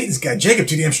 I made this guy Jacob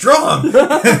too damn strong.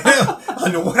 I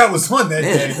don't know what I was on that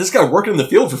day. This guy worked in the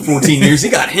field for 14 years. He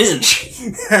got hinge.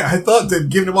 I thought that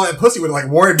giving him all that pussy would like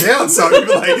wear him down. So I'd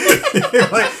be like,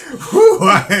 whew,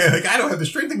 I don't have the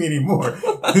strength in me anymore.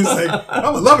 He's like,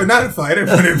 I'm a lover, not a fighter,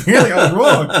 but apparently I was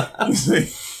wrong. He's like,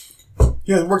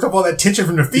 he hasn't worked up all that tension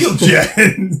from the field yet.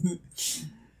 And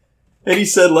he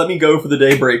said, let me go, for the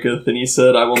day breaketh. And he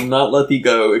said, I will not let thee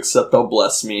go, except thou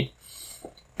bless me.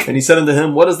 And he said unto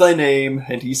him, what is thy name?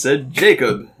 And he said,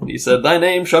 Jacob. And he said, thy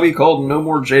name shall be called no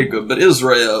more Jacob, but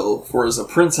Israel. For as a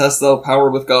prince hast thou power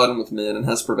with God and with men, and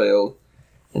hast prevailed.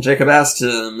 And Jacob asked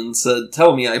him, and said,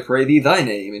 tell me, I pray thee, thy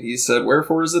name. And he said,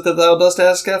 wherefore is it that thou dost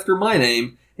ask after my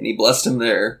name? And he blessed him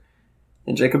there.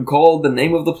 And Jacob called the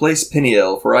name of the place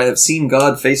Peniel, for I have seen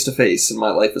God face to face, and my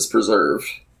life is preserved.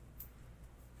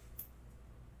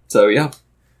 So, yeah.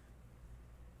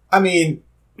 I mean...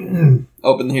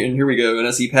 Oh, and here we go. And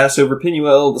as he passed over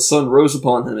Peniel, the sun rose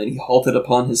upon him, and he halted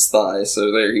upon his thigh.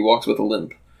 So there, he walked with a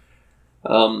limp.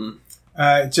 So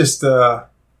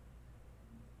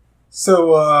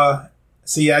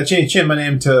yeah, I changed my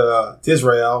name to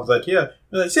Israel. I was like, yeah,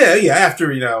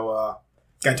 after,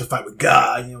 got into a fight with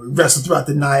God, we wrestled throughout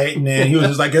the night, and then he was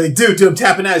just like, dude, I'm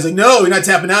tapping out. He's like, no, you're not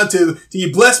tapping out till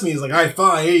you bless me. He's like, all right,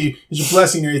 fine, hey, it's your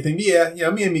blessing and everything. Yeah,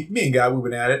 me and God, we've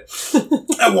been at it.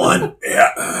 I won.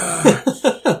 Yeah.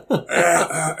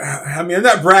 I mean, I'm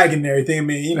not bragging and everything. I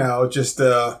mean, just,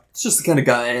 it's just the kind of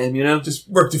guy I am, just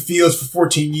worked the fields for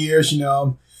 14 years,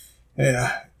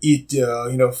 eat,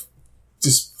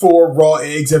 just 4 raw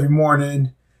eggs every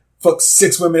morning, fuck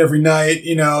 6 women every night,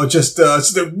 just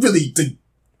a really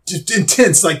just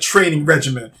intense, like, training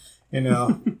regimen,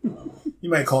 You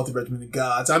might call it the regimen of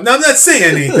gods. I'm not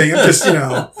saying anything. I'm just,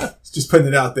 just putting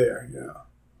it out there,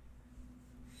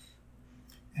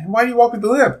 And why do you walk with the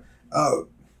limp?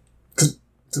 Because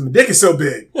my dick is so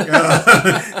big.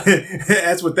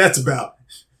 That's what that's about.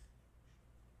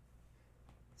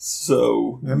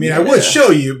 So, I mean, I would show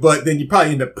you, but then you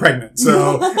probably end up pregnant.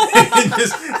 So,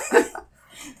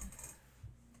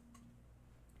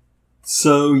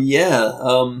 So, yeah.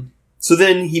 So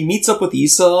then he meets up with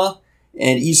Esau,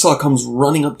 and Esau comes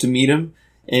running up to meet him,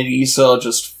 and Esau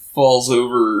just falls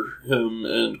over him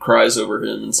and cries over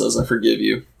him and says, I forgive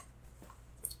you.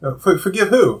 Forgive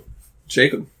who?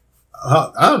 Jacob.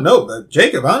 I don't know, but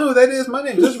Jacob, I don't know who that is. My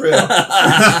name is Israel.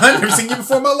 I've never seen you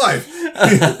before in my life.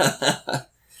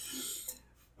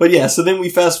 But yeah, so then we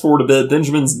fast forward a bit.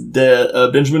 Benjamin's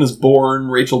dead. Benjamin is born.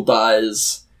 Rachel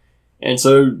dies. And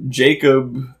so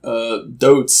Jacob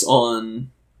dotes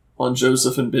on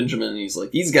Joseph and Benjamin. And he's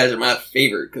like, these guys are my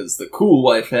favorite because the cool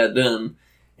wife had them.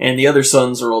 And the other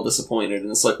sons are all disappointed. And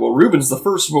it's like, well, Reuben's the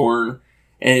firstborn.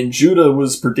 And Judah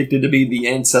was predicted to be the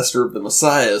ancestor of the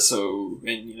Messiah. So,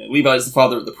 and Levi's the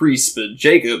father of the priests. But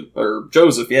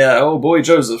Joseph, yeah, oh boy,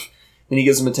 Joseph. And he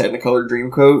gives him a Technicolor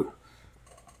dream coat.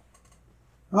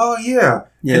 Oh, yeah.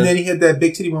 And then he had that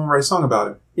big titty woman write a song about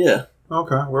him. Yeah.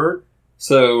 Okay, word.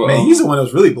 So, man, he's the one that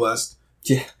was really blessed.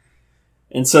 Yeah.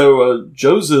 And so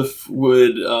Joseph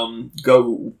would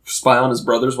go spy on his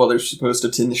brothers while they're supposed to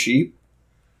tend the sheep.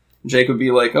 Jacob would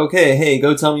be like, okay, hey,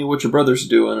 go tell me what your brother's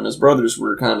doing. And his brothers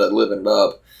were kind of living it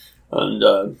up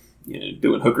and,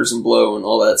 doing hookers and blow and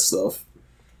all that stuff.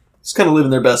 Just kind of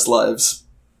living their best lives.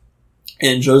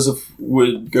 And Joseph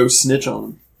would go snitch on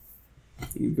them.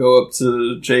 He'd go up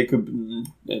to Jacob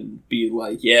and be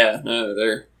like, yeah, no,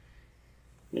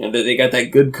 they got that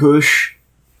good kush.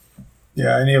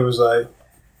 Yeah, and it's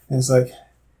like,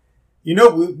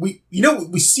 we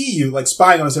see you like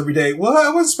spying on us every day. Well, I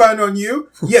wasn't spying on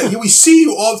you. Yeah, we see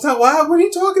you all the time. Wow, what are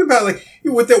you talking about? Like,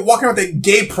 you with that walking around with that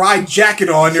gay pride jacket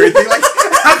on and everything. Like,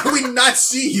 how can we not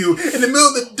see you in the middle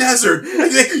of the desert?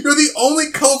 Like, you're the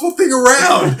only colorful thing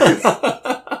around.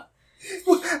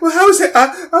 Well, how is it?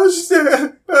 I was just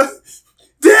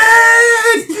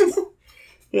Dad!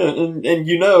 Yeah, and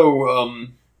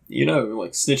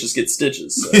like snitches get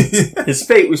stitches. So his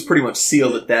fate was pretty much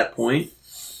sealed at that point.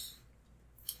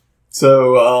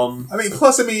 So,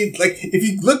 plus, like, if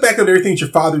you look back at everything that your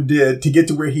father did to get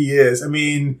to where he is,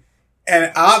 and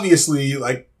obviously,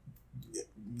 like,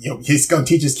 he's going to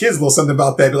teach his kids a little something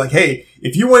about that. Be like, hey,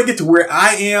 if you want to get to where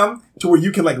I am, to where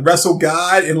you can, like, wrestle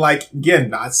God, and, like, again,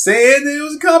 not saying that it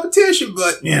was a competition,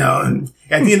 but,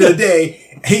 at the end of the day,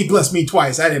 he blessed me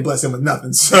twice. I didn't bless him with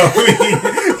nothing. So,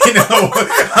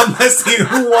 I'm not saying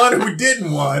who won or who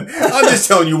didn't won. I'm just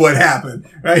telling you what happened.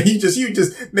 Right? You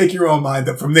just make your own mind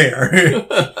up from there.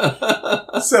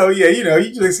 So yeah,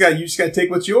 you just got to take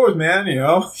what's yours, man.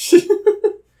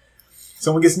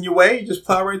 Someone gets in your way, you just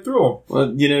plow right through them.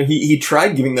 Well, he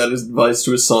tried giving that advice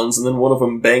to his sons, and then one of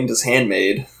them banged his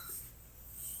handmaid.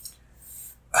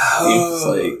 He's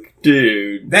like,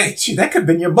 dude, that could have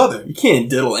been your mother. You can't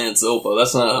diddle Aunt Zilpa.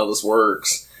 That's not how this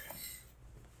works.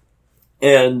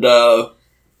 And of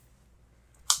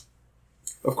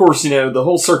course, the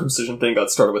whole circumcision thing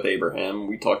got started with Abraham.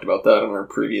 We talked about that in our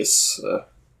previous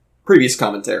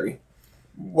commentary.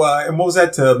 Well, and what was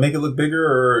that, to make it look bigger,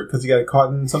 or because he got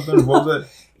caught in something? What was it?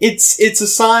 It's a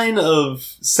sign of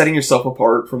setting yourself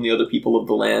apart from the other people of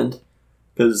the land,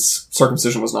 because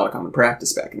circumcision was not a common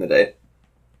practice back in the day.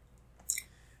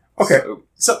 Okay,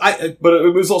 so but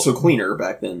it was also cleaner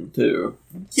back then too.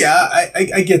 Yeah,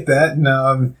 I get that. And,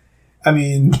 I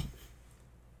mean,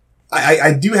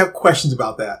 I do have questions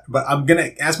about that, but I'm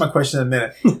gonna ask my question in a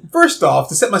minute. First off,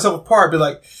 to set myself apart, be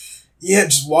like, yeah,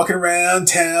 just walking around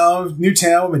town, new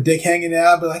town with my dick hanging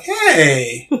out, be like,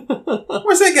 hey,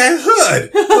 where's that guy's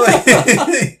hood?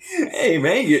 Like, hey,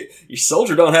 man, your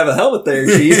soldier don't have a helmet there,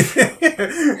 Chief.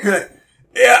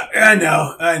 Yeah, I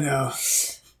know.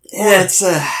 Yeah, it's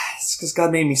because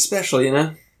God made me special,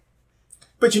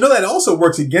 But that also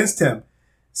works against him.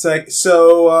 It's like,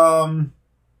 so,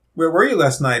 where were you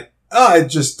last night? Oh, I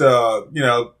just,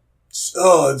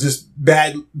 just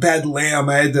bad lamb.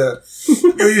 I had to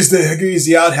go use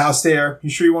the outhouse there. You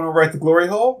sure you want to write the glory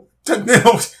hole?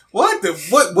 No. What?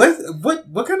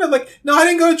 What kind of no, I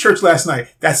didn't go to church last night.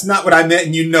 That's not what I meant,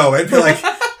 and you know it. Like,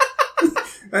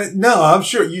 no, I'm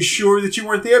sure. You sure that you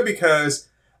weren't there? Because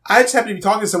I just happened to be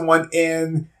talking to someone,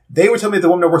 and they were telling me, the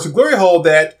woman that works at Glory Hole,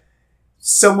 that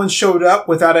someone showed up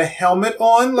without a helmet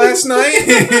on last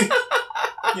night.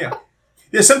 Yeah.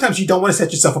 Yeah, sometimes you don't want to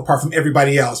set yourself apart from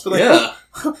everybody else. But yeah.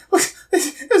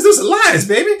 Those are lies,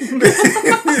 baby.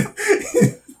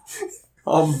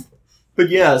 But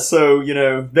yeah, so,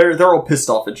 they're all pissed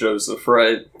off at Joseph,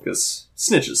 right? Because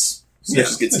snitches.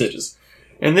 Snitches get stitches.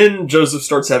 And then Joseph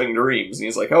starts having dreams, and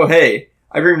he's like, oh, hey,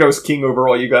 I dreamed I was king over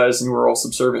all you guys, and you were all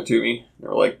subservient to me. And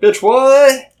they're like, bitch,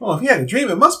 what? Well, if he had a dream,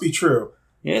 it must be true.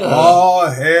 Yeah. Oh,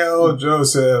 hell,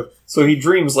 Joseph. So he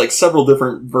dreams, several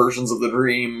different versions of the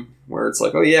dream, where it's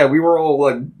like, oh yeah, we were all,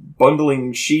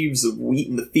 bundling sheaves of wheat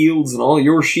in the fields, and all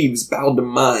your sheaves bowed to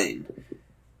mine.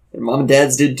 And Mom and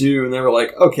Dad's did too, and they were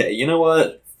like, okay, you know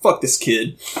what? Fuck this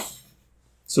kid.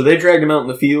 So they dragged him out in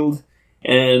the field,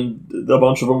 and a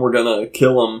bunch of them were gonna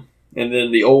kill him. And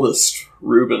then the oldest,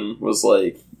 Reuben, was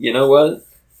like, you know what?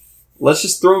 Let's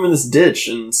just throw him in this ditch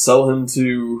and sell him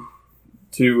to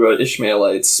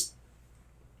Ishmaelites.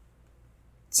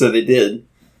 So they did.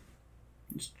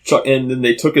 And then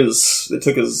they took his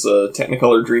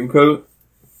Technicolor Dreamcoat,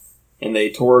 and they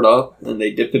tore it up, and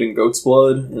they dipped it in goat's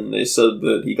blood, and they said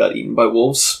that he got eaten by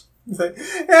wolves. It's like,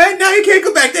 hey, now you can't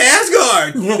go back to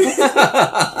Asgard!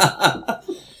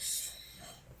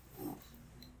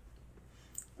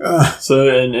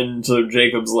 So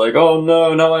Jacob's like, oh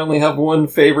no, now I only have one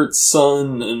favorite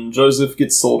son, and Joseph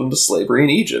gets sold into slavery in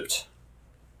Egypt.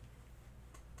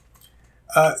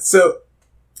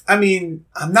 I mean,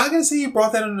 I'm not going to say he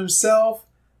brought that on himself,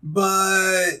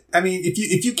 but, I mean,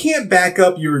 if you can't back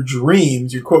up your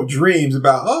dreams, your quote dreams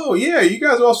about, oh yeah, you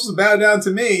guys are all supposed to bow down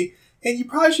to me, and you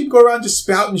probably should go around just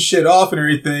spouting shit off and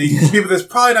everything to people that's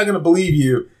probably not going to believe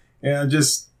you.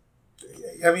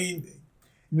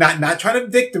 Not trying to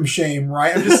victim shame,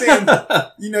 right? I'm just saying,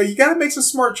 you got to make some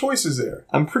smart choices there.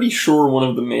 I'm pretty sure one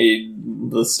of them made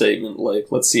the statement,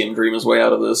 let's see him dream his way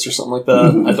out of this, or something like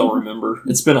that. I don't remember.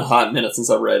 It's been a hot minute since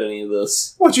I've read any of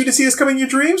this. Want you to see us come in your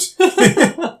dreams?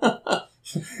 I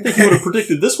think you would have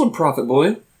predicted this one, Prophet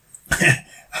Boy.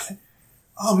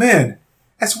 Oh, man.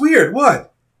 That's weird.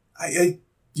 What?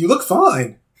 You look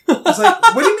fine. I was like,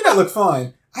 what do you mean I look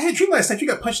fine? I had a dream last night you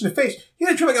got punched in the face. You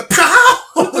had a dream I got pow!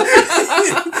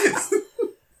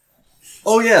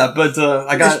 Oh yeah, but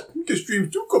I got... These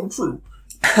dreams do come true.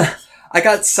 I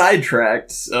got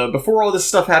sidetracked. Before all this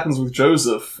stuff happens with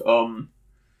Joseph,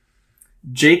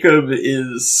 Jacob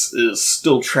is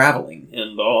still traveling,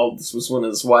 and all this was when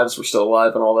his wives were still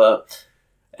alive and all that.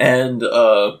 And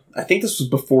I think this was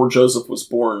before Joseph was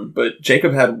born, but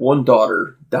Jacob had one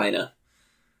daughter, Dinah.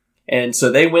 And so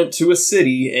they went to a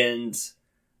city, and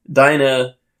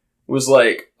Dinah was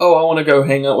like, oh, I want to go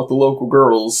hang out with the local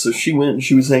girls. So she went and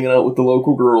she was hanging out with the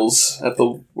local girls at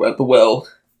the well.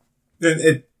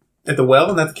 At the well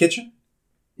and not the kitchen?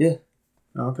 Yeah.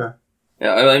 Oh, okay.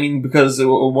 Yeah, I mean, because a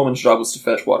woman's job was to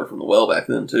fetch water from the well back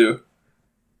then, too.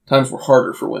 Times were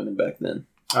harder for women back then.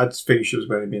 I just figured she was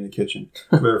going to be in the kitchen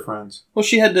with her friends. Well,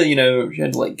 she had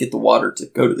to, like, get the water to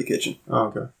go to the kitchen. Oh,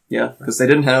 okay. Yeah, because they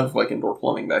didn't have, like, indoor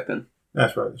plumbing back then.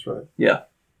 That's right, that's right. Yeah.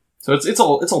 So it's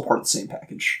all part of the same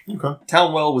package. Okay.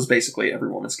 Town well was basically every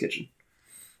woman's kitchen.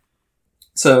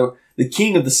 So the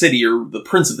king of the city, or the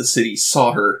prince of the city,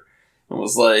 saw her and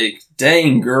was like,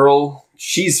 "Dang, girl,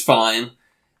 she's fine."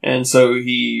 And so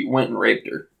he went and raped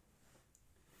her.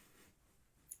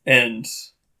 And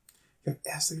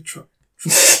That's like a truck.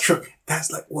 Truck.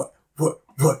 That's like what?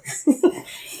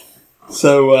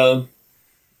 So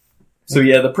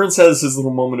yeah, the prince has his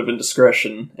little moment of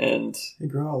indiscretion, and Hey,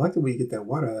 girl, I like the way you get that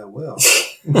water out of that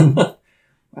well.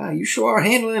 wow, you sure are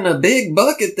handling a big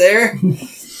bucket there.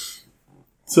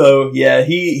 So yeah,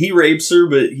 he rapes her,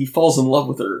 but he falls in love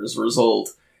with her as a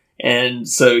result. And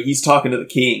so he's talking to the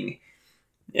king,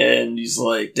 and he's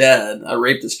like, "Dad, I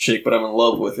raped this chick, but I'm in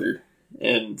love with her."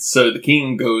 And so the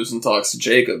king goes and talks to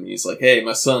Jacob, and he's like, "Hey,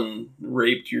 my son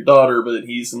raped your daughter, but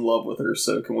he's in love with her,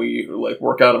 so can we, like,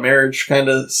 work out a marriage kind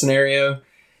of scenario?"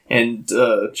 And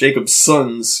Jacob's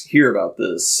sons hear about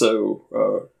this,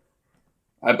 so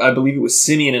I believe it was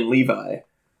Simeon and Levi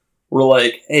were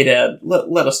like, "Hey, Dad,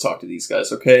 let us talk to these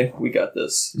guys, okay? We got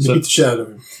this." So, beat the shit out of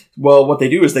him. Well, what they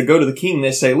do is they go to the king, and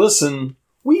they say, "Listen,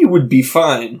 we would be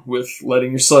fine with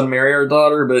letting your son marry our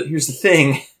daughter, but here's the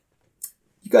thing.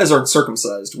 You guys aren't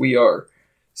circumcised. We are."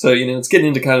 So, it's getting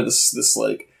into kind of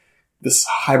this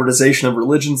hybridization of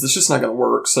religions that's just not going to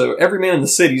work. So every man in the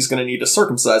city is going to need to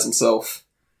circumcise himself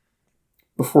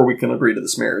before we can agree to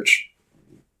this marriage.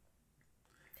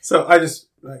 So I just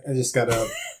gotta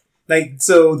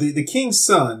so the king's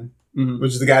son,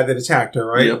 which is the guy that attacked her,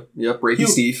 right? Yep. Rapey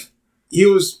Steve. He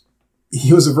was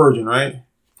a virgin, right?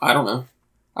 I don't know.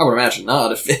 I would imagine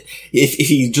not. If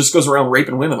he just goes around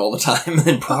raping women all the time,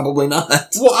 then probably not.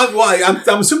 Well,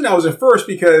 I'm assuming that was at first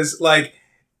because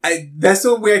that's the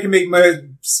only way I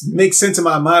can make sense in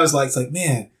my mind. I was like, it's like,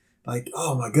 man, like,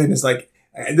 oh my goodness, like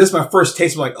this is my first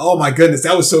taste. I'm like, oh my goodness,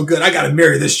 that was so good. I got to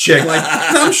marry this chick. Like,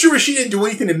 I'm sure she didn't do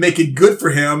anything to make it good for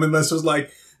him, unless it was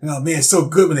like, oh man, it's so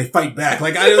good when they fight back.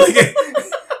 Like I don't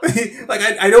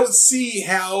I don't see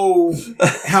how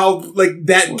like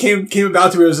that came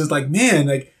about to where it was just like, man,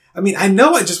 like, I mean, I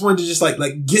know I just wanted to just like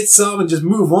get some and just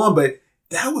move on, but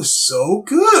that was so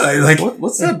good. Like,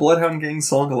 what's that Bloodhound Gang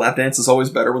song? "A lap dance is always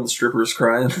better when the stripper is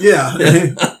crying." Yeah.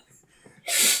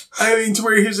 I mean, to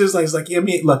where he's just like, it's like, I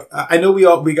mean, look, I know we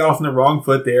got off on the wrong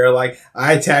foot there. Like,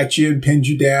 I attacked you and pinned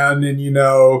you down, and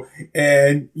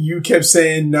and you kept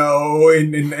saying no,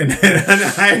 and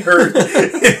I heard.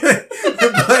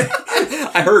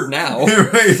 I heard now.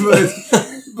 Right,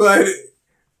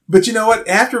 but you know what?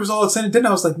 After it was all said and done,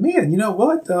 I was like, man, you know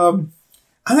what? I'm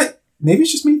like, maybe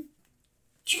it's just me.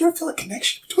 Did you ever feel a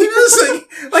connection between us?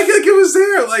 like it was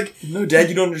there. Like, no, Dad,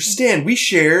 you don't understand. We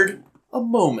shared a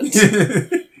moment.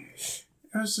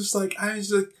 I was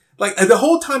like the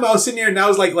whole time I was sitting there and I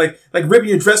was like ripping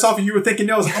your dress off and you were thinking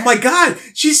no. I was like, oh my God,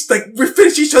 she's like, we're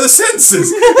finishing each other's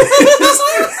sentences.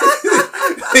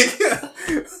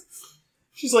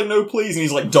 She's like, no, please. And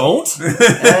he's like, don't.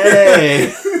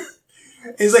 Hey.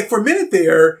 It's like for a minute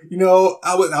there,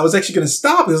 I was actually going to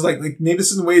stop. It was like maybe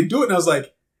this isn't the way to do it. And I was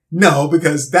like, no,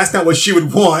 because that's not what she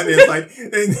would want. And it's like,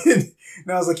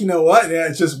 and I was like, you know what? Yeah,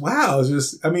 it's just, wow. It's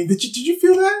just, I mean, did you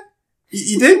feel that?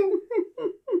 You didn't?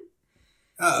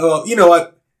 Well, you know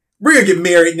what? We're going to get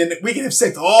married and then we can have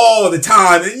sex all the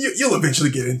time and you'll eventually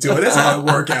get into it. That's how it'll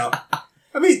work out.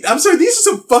 I mean, I'm sorry, these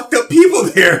are some fucked up people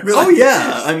there. Oh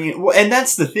yeah. I mean, and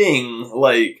that's the thing.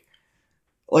 Like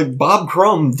Bob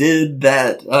Crumb did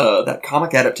that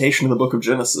comic adaptation of the Book of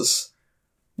Genesis.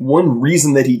 One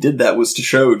reason that he did that was to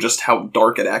show just how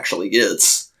dark it actually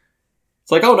gets.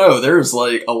 It's like, oh no, there's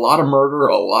like a lot of murder,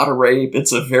 a lot of rape.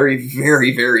 It's a very,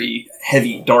 very, very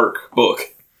heavy, dark book.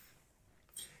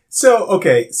 So,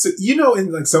 okay. So,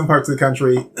 in like some parts of the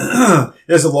country,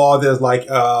 there's a law that's like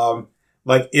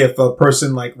if a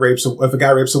person if a guy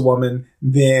rapes a woman,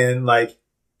 then like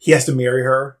he has to marry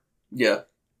her. Yeah.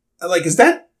 Like, is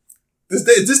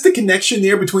this the connection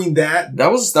there between that?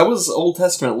 That was Old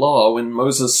Testament law when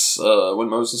Moses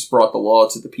brought the law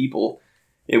to the people.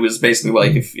 It was basically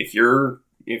like if you're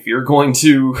going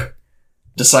to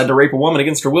decide to rape a woman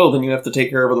against her will, then you have to take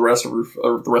care of her the rest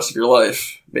of your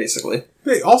life, basically.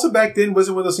 Hey, also back then,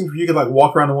 wasn't one of those things where you could like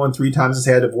walk around the one 3 times and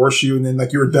say I divorce you, and then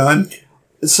like you were done?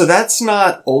 So that's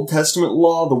not Old Testament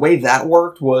law. The way that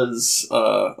worked was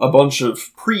a bunch of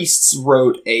priests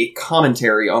wrote a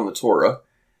commentary on the Torah,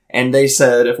 and they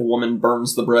said if a woman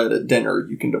burns the bread at dinner,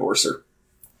 you can divorce her.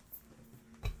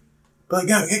 But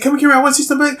like, hey, come here, I want to see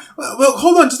somebody. Well,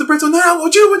 hold on, just the bread. No,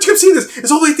 won't you come see this? It's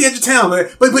all the way at the edge of town.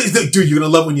 But dude, you're gonna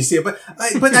love when you see it. But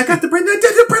I got the bread.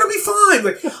 The bread will be fine.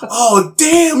 Like, oh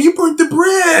damn, you burnt the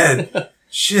bread.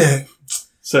 Shit.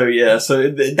 So yeah,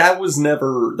 that was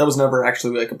never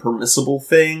actually like a permissible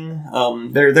thing.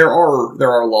 There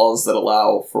are laws that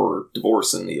allow for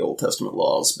divorce in the Old Testament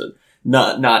laws, but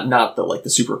not the like the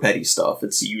super petty stuff.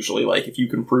 It's usually like if you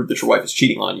can prove that your wife is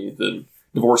cheating on you, then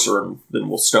divorce her and then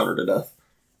we'll stone her to death.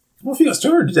 Well, if you got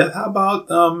stoned her to death, how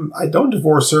about I don't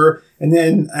divorce her and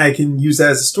then I can use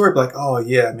that as a story, like, oh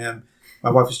yeah, man, my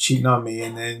wife was cheating on me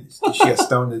and then she got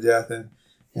stoned to death and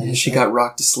she got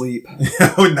rocked to sleep.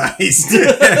 Oh, nice.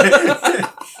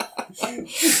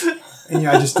 And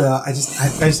yeah, I just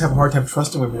have a hard time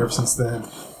trusting women ever since then.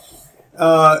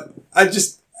 Okay,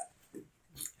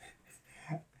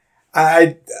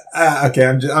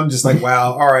 I'm just like,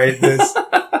 wow, all right, this.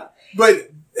 But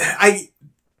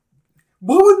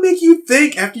what would make you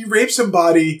think after you rape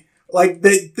somebody, like,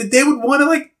 that they would want to,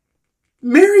 like,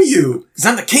 marry you? 'Cause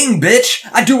I'm the king, bitch!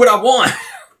 I do what I want!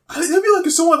 It'd be like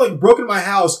if someone, like, broke into my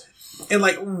house and,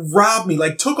 like, robbed me,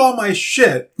 like, took all my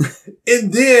shit,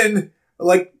 and then,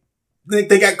 like,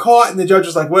 they got caught and the judge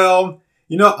was like, well,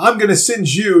 you know, I'm gonna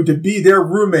send you to be their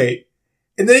roommate.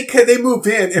 And then they moved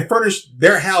in and furnished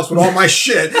their house with all my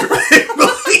shit.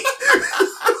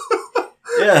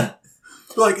 Yeah.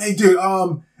 Like, hey, dude,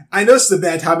 I know this is a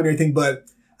bad time and everything, but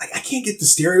I can't get the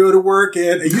stereo to work,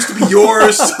 and it used to be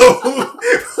yours, so...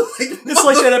 It's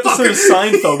like that episode of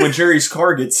Seinfeld when Jerry's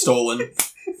car gets stolen.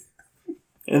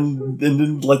 And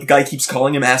then, like, the guy keeps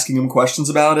calling him, asking him questions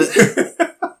about it.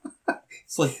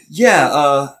 It's like,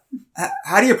 yeah,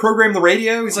 how do you program the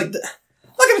radio? He's like...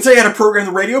 I'm not going to tell you how to program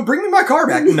the radio. Bring me my car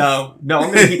back. No, I'm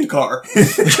going to keep the car.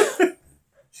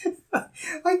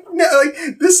 Like, no,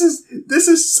 like, this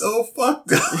is so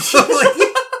fucked up.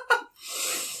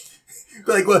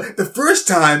 Like, well, the first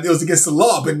time it was against the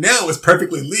law, but now it's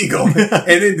perfectly legal. And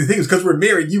then the thing is, because we're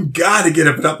married, you gotta get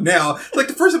it up now. Like,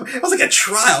 the first time, it was like a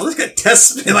trial. This got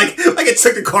test, like I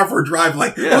took the car for a drive,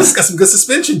 like, oh, this got some good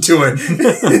suspension to it.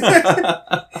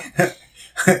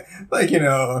 Like, you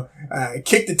know, I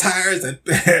kicked the tires, I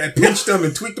pinched them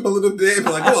and tweaked them a little bit,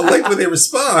 but like, oh, I like when they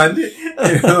respond.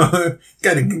 You know,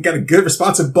 got a good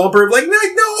responsive bumper. Like, no,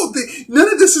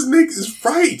 none of this is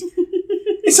right.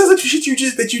 It sounds like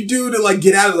shit that you do to, like,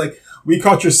 get out of, like, we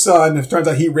caught your son, if it turns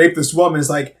out he raped this woman. It's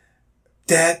like,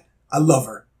 Dad, I love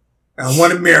her. I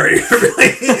want to marry her.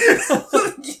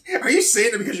 Are you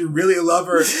saying it because you really love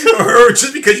her? Or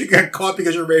just because you got caught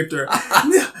because you raped her?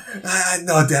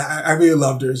 No, Dad, I really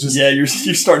loved her. It's just... Yeah, you're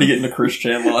starting to get into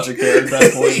Christian logic there at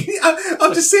that point.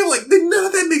 I'm just saying, like, none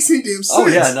of that makes any damn sense. Oh,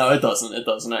 yeah, no, it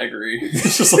doesn't. I agree.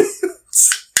 It's just like,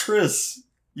 Chris,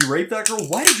 you raped that girl?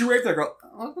 Why did you rape that girl?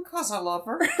 Well, because I love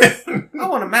her. I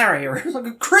want to marry her.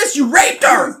 Like, Chris, you raped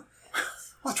her!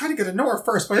 Well, I tried to get to know her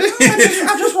first, but...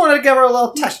 I just wanted to give her a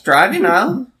little test drive, you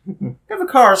know. Give the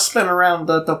car a spin around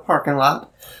the parking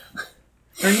lot.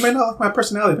 And you may not like my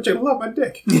personality, but you love my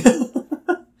dick.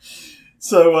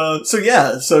 So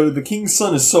the king's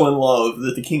son is so in love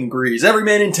that the king agrees. Every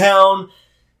man in town,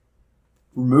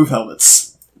 remove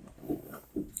helmets.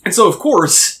 And so, of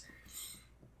course,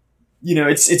 you know,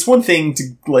 it's one thing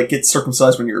to, like, get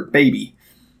circumcised when you're a baby.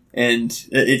 And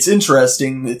it's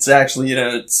interesting. It's actually, you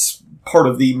know, it's part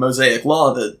of the Mosaic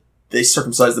law that they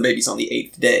circumcise the babies on the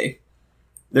 8th day.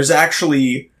 There's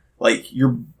actually, like,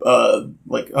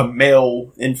 like, a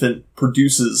male infant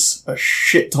produces a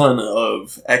shit ton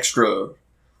of extra,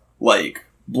 like,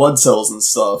 blood cells and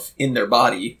stuff in their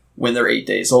body when they're 8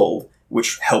 days old,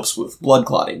 which helps with blood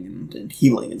clotting and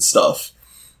healing and stuff.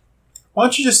 Why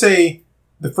don't you just say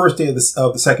the first day of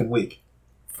the second week?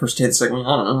 First day of the second week?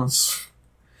 I don't know.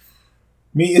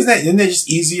 I mean, isn't that just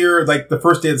easier, like, the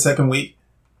first day of the second week?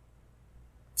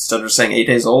 Instead of just saying 8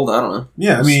 days old? I don't know.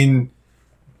 Yeah, I mean...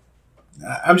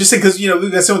 I'm just saying, because, you know,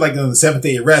 we got someone, like, on the 7th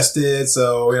day arrested,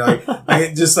 so, you know, like,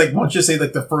 I just, like, why don't you say,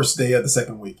 like, the first day of the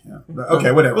second week? Yeah.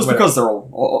 Okay, whatever. It was because they're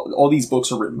all these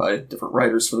books are written by different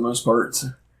writers for the most part.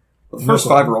 The first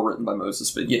 5 are all written by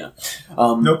Moses, but, you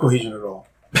know. No cohesion at all.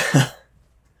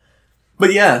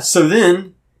 But, yeah, so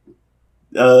then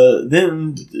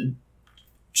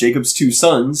Jacob's 2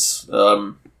 sons,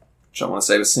 which I want to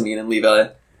say was Simeon and Levi,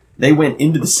 they went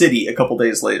into the city a couple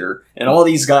days later, and all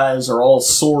these guys are all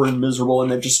sore and miserable, and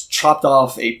they've just chopped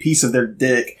off a piece of their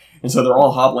dick, and so they're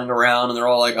all hobbling around, and they're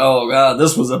all like, oh god,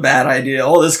 this was a bad idea.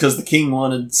 All this because the king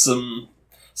wanted some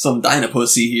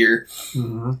dynapussy here.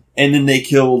 Mm-hmm. And then they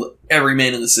killed every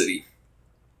man in the city.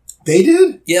 They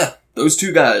did? Yeah. Those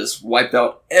two guys wiped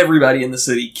out everybody in the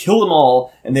city, killed them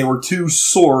all, and they were too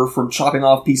sore from chopping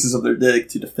off pieces of their dick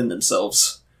to defend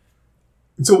themselves.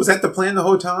 So was that the plan the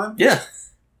whole time? Yeah.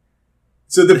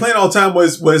 So the plan all the time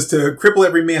was to cripple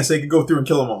every man so they could go through and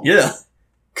kill them all. Yeah.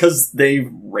 Because they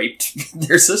raped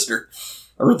their sister.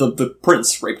 Or the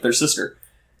prince raped their sister.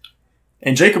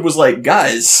 And Jacob was like,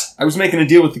 guys, I was making a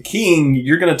deal with the king.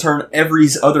 You're going to turn every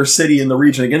other city in the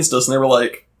region against us. And they were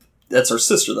like, that's our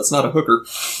sister. That's not a hooker.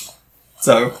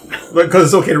 So. Because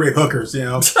it's okay to rape hookers, you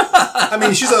know. I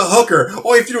mean, she's a hooker.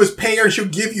 All you have to do is pay her and she'll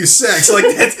give you sex. Like,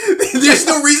 there's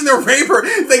no reason to rape her.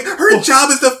 Like, her job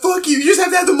is to fuck you. You just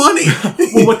have to have the money.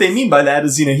 Well, what they mean by that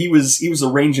is, he was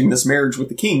arranging this marriage with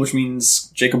the king, which means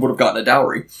Jacob would have gotten a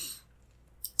dowry.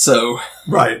 So.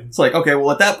 Right. It's like, okay,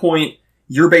 well, at that point,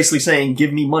 you're basically saying,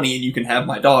 give me money and you can have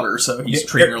my daughter. So he's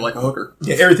treating her like a hooker.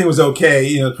 Yeah, everything was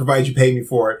okay, provided you pay me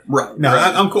for it. Right. No,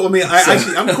 right. I'm cool. I mean,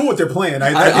 I'm cool with their plan.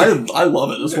 I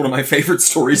love it. It's one of my favorite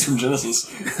stories from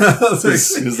Genesis.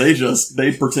 Because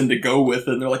they pretend to go with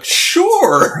it and they're like,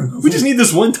 sure, we just need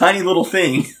this one tiny little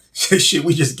thing. Shit,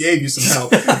 we just gave you some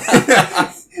help.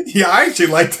 Yeah, I actually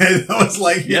like that. I was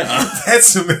like, that's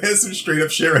some straight up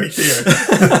shit right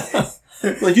there.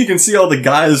 Like, you can see all the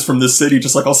guys from this city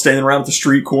just, like, all standing around at the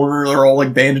street corner. They're all,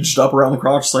 like, bandaged up around the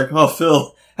crotch. Just like, oh,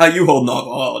 Phil, how you holding up?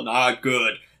 Oh, not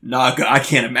good. Not good. I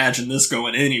can't imagine this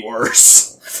going any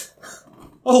worse.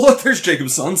 Oh, look, there's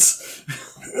Jacob's sons.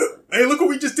 Hey, look what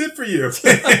we just did for you.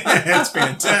 That's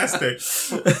fantastic.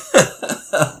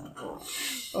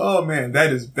 Oh, man,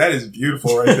 that is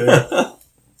beautiful right there.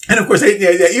 And, of course,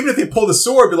 even if they pull the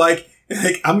sword, be like,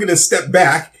 I'm going to step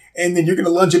back. And then you're going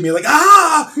to lunge at me like,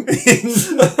 ah!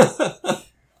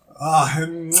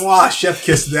 Chef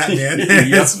kissed that, man.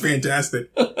 That's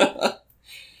fantastic.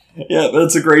 Yeah,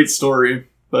 that's a great story.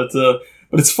 But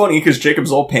it's funny because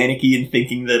Jacob's all panicky and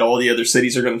thinking that all the other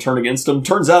cities are going to turn against him.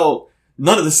 Turns out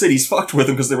none of the cities fucked with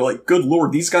him because they were like, good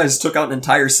lord, these guys took out an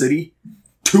entire city.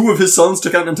 2 of his sons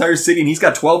took out an entire city and he's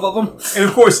got 12 of them. And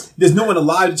of course, there's no one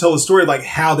alive to tell the story like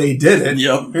how they did it.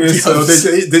 Yep. And so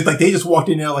they just walked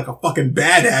in there like a fucking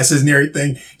badasses and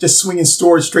everything, just swinging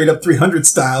swords straight up 300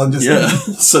 style and just. Yeah.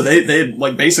 So they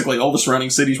like basically all the surrounding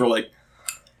cities were like,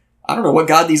 I don't know what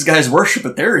god these guys worship,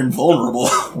 but they're invulnerable.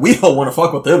 We don't want to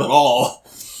fuck with them at all.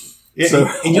 Yeah, so,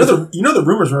 and the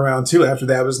rumors were around too after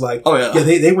that was like, oh yeah. Yeah,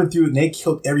 they went through and they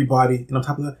killed everybody. And on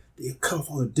top of that, they cut off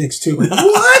all their dicks too. Like,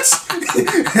 what?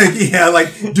 Yeah,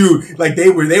 like, dude, like they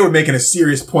were making a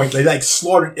serious point. They like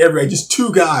slaughtered everybody, just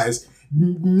 2 guys.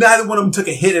 Neither one of them took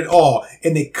a hit at all.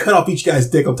 And they cut off each guy's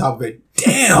dick on top of it.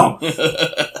 Damn!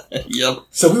 Yep.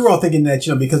 So we were all thinking that,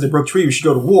 because they broke treaty, we should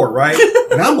go to war, right?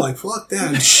 And I'm like, fuck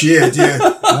that shit, yeah.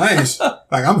 Nice.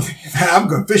 Like, I'm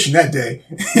going fishing that day.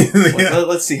 Yeah.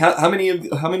 Let's see. How many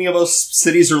of us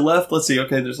cities are left? Let's see.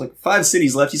 Okay, there's like 5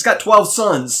 cities left. He's got 12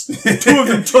 sons. 2 of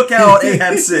them took out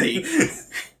Ahab City.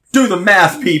 Do the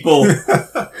math, people.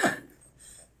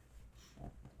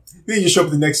 Then you show up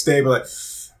the next day, but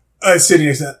like, sitting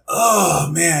next to that,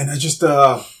 oh man, I just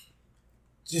kind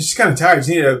of tired. Just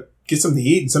need to get something to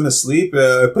eat and something to sleep.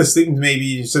 Put sleep and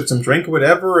maybe sip some drink or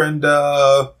whatever. And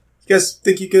you guys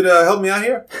think you could help me out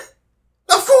here?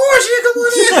 Of course, yeah, come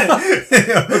on in.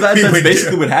 Well, that's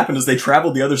basically what happened. Is they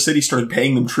traveled the other cities, started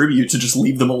paying them tribute to just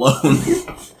leave them alone.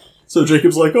 So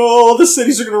Jacob's like, oh, the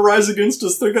cities are going to rise against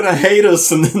us. They're going to hate us.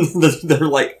 And then they're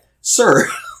like, sir,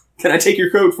 can I take your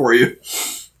coat for you?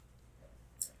 It's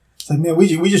like, man, we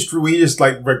just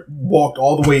like walked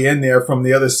all the way in there from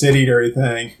the other city and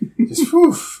everything. Just,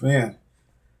 whew, man.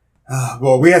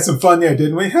 Well, we had some fun there,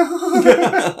 didn't we?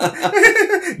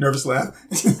 Nervous laugh.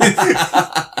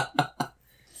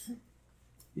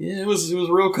 Yeah, it was a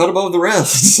real cut above the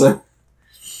rest. So.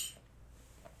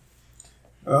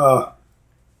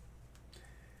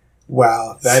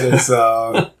 Wow, that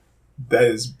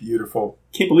is beautiful.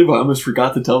 Can't believe I almost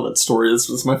forgot to tell that story. This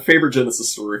was my favorite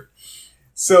Genesis story.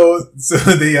 So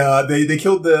they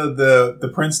killed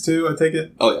the prince too, I take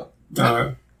it? Oh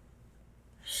yeah.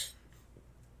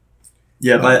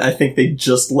 Yeah, but I think they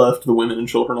just left the women and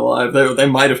children alive. They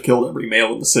might have killed every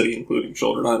male in the city, including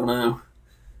children. I don't know.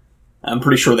 I'm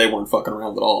pretty sure they weren't fucking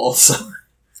around at all. So.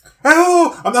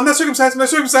 Oh, I'm not circumcised. I'm not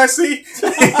circumcised. See,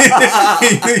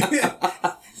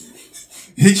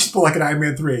 he just pulled like an Iron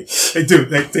Man 3. Hey,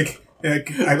 dude,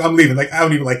 I'm leaving. Like, I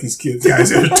don't even like these kids, guys.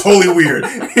 They're totally weird.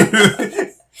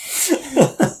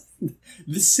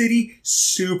 This city,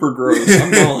 super gross.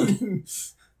 I'm gone.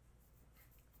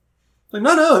 Like,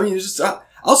 no, I mean, just,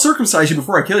 I'll circumcise you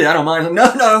before I kill you. I don't mind.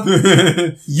 Like,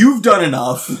 no. You've done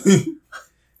enough.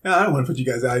 No, I don't want to put you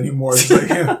guys out anymore. It's like,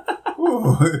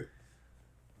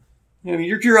 I mean,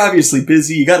 you're obviously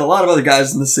busy. You got a lot of other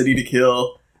guys in the city to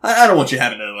kill. I don't want you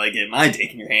having to, like, get my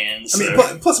dick in your hands. I mean,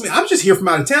 plus, I mean, I'm just here from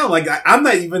out of town. Like, I'm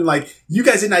not even, like, you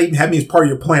guys did not even have me as part of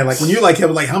your plan. Like, when you're, like,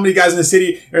 having, like, how many guys in the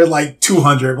city? There's, like,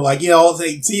 200. But, like, you know,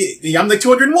 like, see, I'm, like,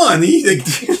 201.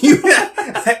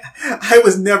 I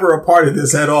was never a part of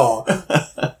this at all.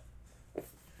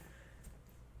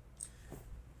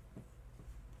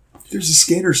 There's the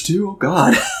scanners, too? Oh,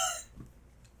 God.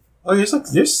 Oh,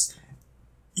 there's,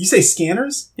 you say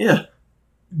scanners? Yeah.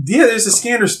 Yeah, there's the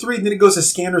Scanners 3, and then it goes to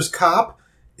Scanners Cop,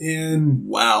 and...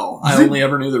 Wow. I only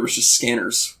ever knew there was just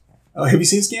scanners. Oh, have you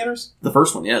seen Scanners? The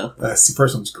first one, yeah. The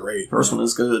first one's great. First one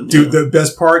is good. Dude, the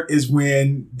best part is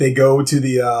when they go to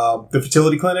the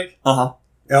fertility clinic. Uh-huh.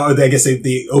 Or I guess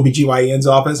the OBGYN's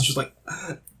office, and she's like,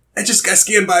 I just got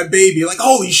scanned by a baby. Like,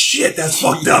 holy shit, that's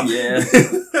fucked up. Yeah.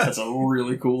 That's a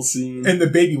really cool scene. And the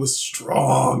baby was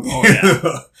strong. Oh,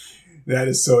 yeah. That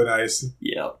is so nice.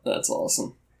 Yeah, that's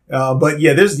awesome. But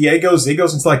yeah, it goes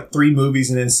into like 3 movies,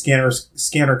 and then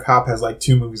Scanner Cop has like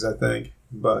 2 movies, I think.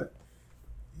 But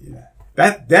yeah,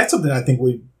 that's something I think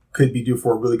we could be due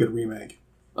for a really good remake.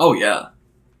 Oh yeah,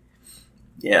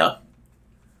 yeah.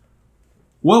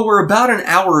 Well, we're about an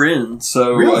hour in,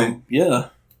 so really, yeah.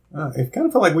 It kind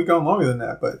of felt like we'd gone longer than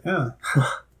that, but yeah.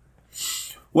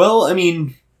 Well, I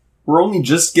mean, we're only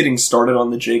just getting started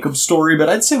on the Jacob story, but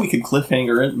I'd say we could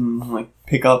cliffhanger it and like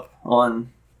pick up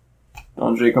on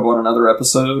Jacob on another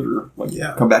episode, or like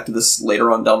come back to this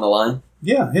later on down the line.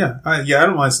 Yeah. I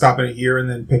don't mind stopping it here and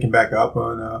then picking back up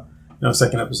on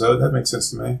second episode. That makes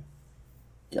sense to me.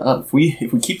 God, if we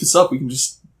keep this up, we can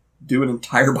just do an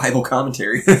entire Bible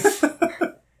commentary,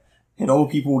 and old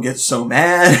people will get so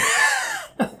mad.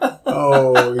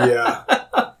 Oh yeah,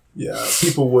 yeah.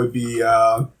 People would be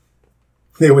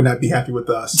they would not be happy with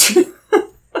us.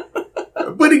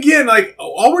 But again, like,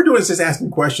 all we're doing is just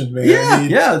asking questions, man.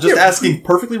 Yeah, just asking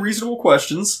perfectly reasonable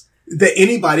questions that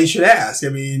anybody should ask. I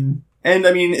mean,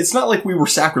 it's not like we were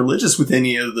sacrilegious with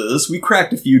any of this. We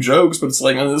cracked a few jokes, but it's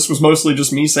like, this was mostly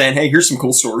just me saying, hey, here's some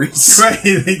cool stories. Right,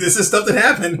 like, this is stuff that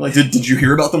happened. Like, did you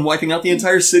hear about them wiping out the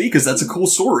entire city? Because that's a cool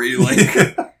story. Like,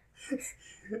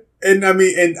 and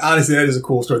honestly, that is a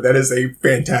cool story. That is a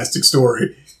fantastic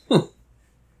story.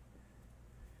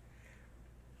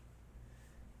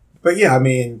 But yeah, I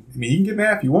mean, you can get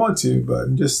mad if you want to, but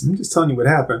I'm just telling you what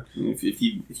happened. If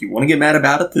you want to get mad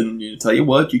about it, then tell you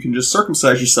what, you can just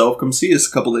circumcise yourself. Come see us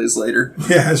a couple days later.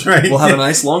 Yeah, that's right. We'll have a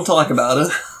nice long talk about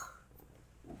it.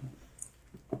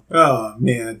 Oh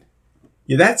man,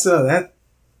 yeah, that's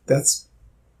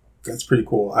pretty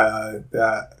cool.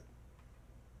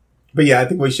 But yeah, I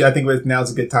think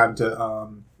now's a good time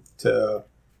to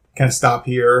kind of stop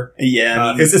here.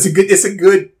 Yeah, it's a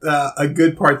good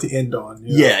part to end on.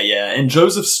 You know? Yeah. And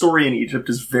Joseph's story in Egypt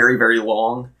is very, very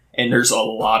long, and there's a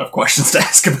lot of questions to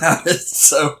ask about it.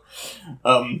 So,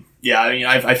 I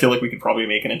feel like we could probably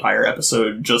make an entire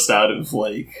episode just out of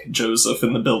like Joseph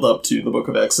and the build up to the Book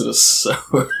of Exodus. So,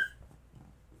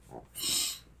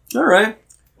 all right.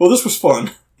 Well, this was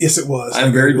fun. Yes, it was.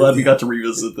 I'm very glad we got to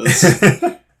revisit this.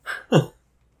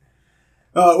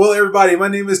 Well, everybody, my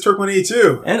name is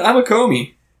Turk182. And I'm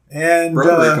Akomi. And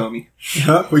Brother Akomi.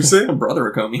 What'd you say?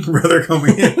 Brother Akomi. Brother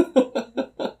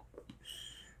Akomi.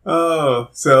 Oh,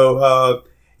 so,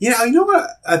 you know what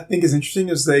I think is interesting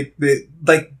is like the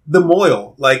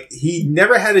Moyle. Like, he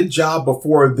never had a job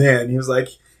before then. He was like,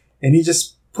 and he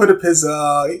just put up his,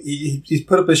 he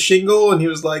put up his shingle and he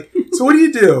was like, so what do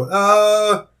you do?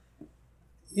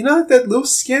 That little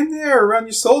skin there around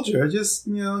your soldier, just,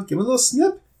 give him a little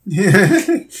snip.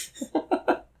 Yeah.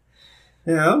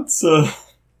 So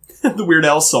the Weird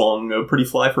Al song, Pretty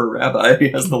Fly for a Rabbi, he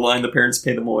has the line, the parents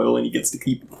pay the Moyle and he gets to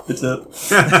keep the tip.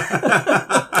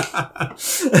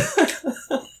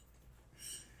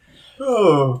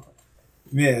 Oh,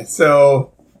 man.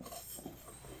 So,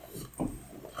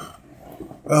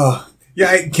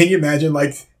 yeah, can you imagine,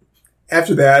 like,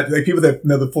 after that, like, people that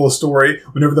know the full story,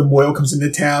 whenever the Moyle comes into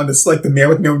town, it's like the man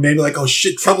with no name, like, oh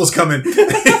shit, trouble's coming.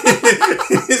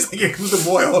 It's like, here comes the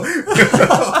Moyle.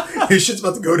 His shit's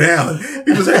about to go down.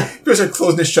 People start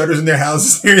closing their shutters in their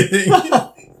houses and everything.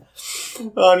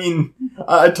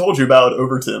 I told you about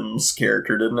Overton's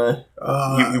character, didn't I?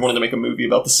 You wanted to make a movie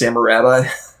about the Samurai Rabbi.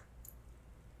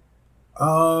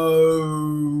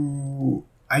 Oh,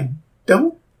 I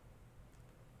don't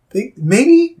think,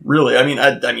 maybe. Really, I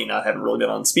haven't really been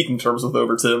on speaking terms with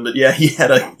Overton, but yeah, he had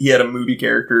a movie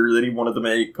character that he wanted to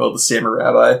make called the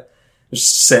Samurai Rabbi.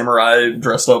 Just samurai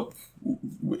dressed up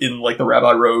in like the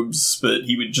rabbi robes, but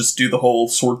he would just do the whole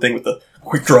sword thing with the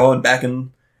quick draw and back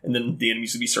and then the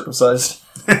enemies would be circumcised.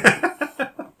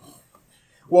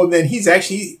 Well, then he's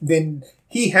actually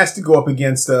he has to go up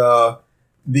against the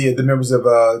members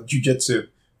of Jiu-Jitsu.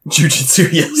 Jiu-Jitsu,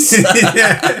 yes.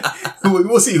 Yeah.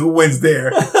 We'll see who wins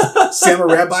there.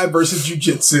 Samurai Rabbi versus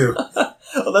Jiu-Jitsu.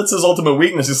 Well, that's his ultimate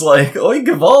weakness. He's like, oi,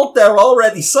 Gewalt, they're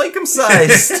already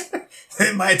circumcised.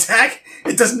 My attack,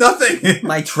 it does nothing.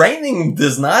 My training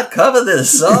does not cover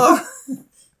this, oh.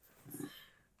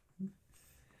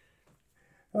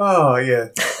 Oh, yeah.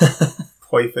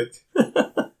 Perfect.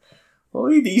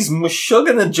 Oi, these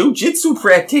Meshuggah Jiu-Jitsu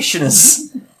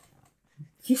practitioners.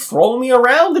 You throwing me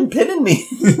around and pinning me.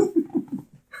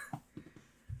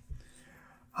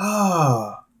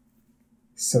 Ah.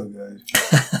 So good.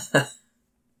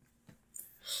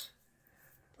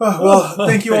 Well,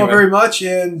 thank you all very much,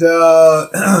 and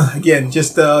again,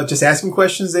 just asking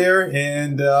questions there,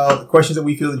 and questions that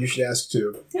we feel that you should ask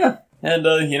too. Yeah, and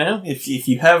if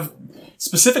you have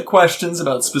specific questions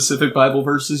about specific Bible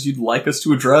verses you'd like us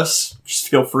to address, just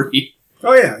feel free.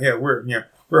 Oh yeah,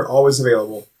 we're always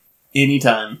available,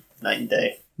 anytime, night and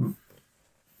day.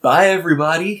 Bye,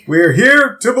 everybody. We're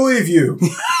here to believe you.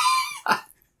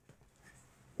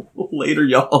 Later,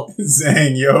 y'all.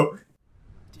 Zang, yo.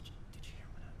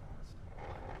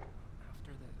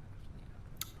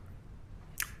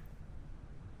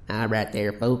 All right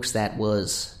there, folks. That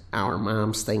was Our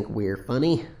Moms Think We're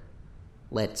Funny.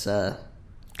 Let's give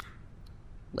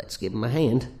them a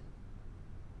hand.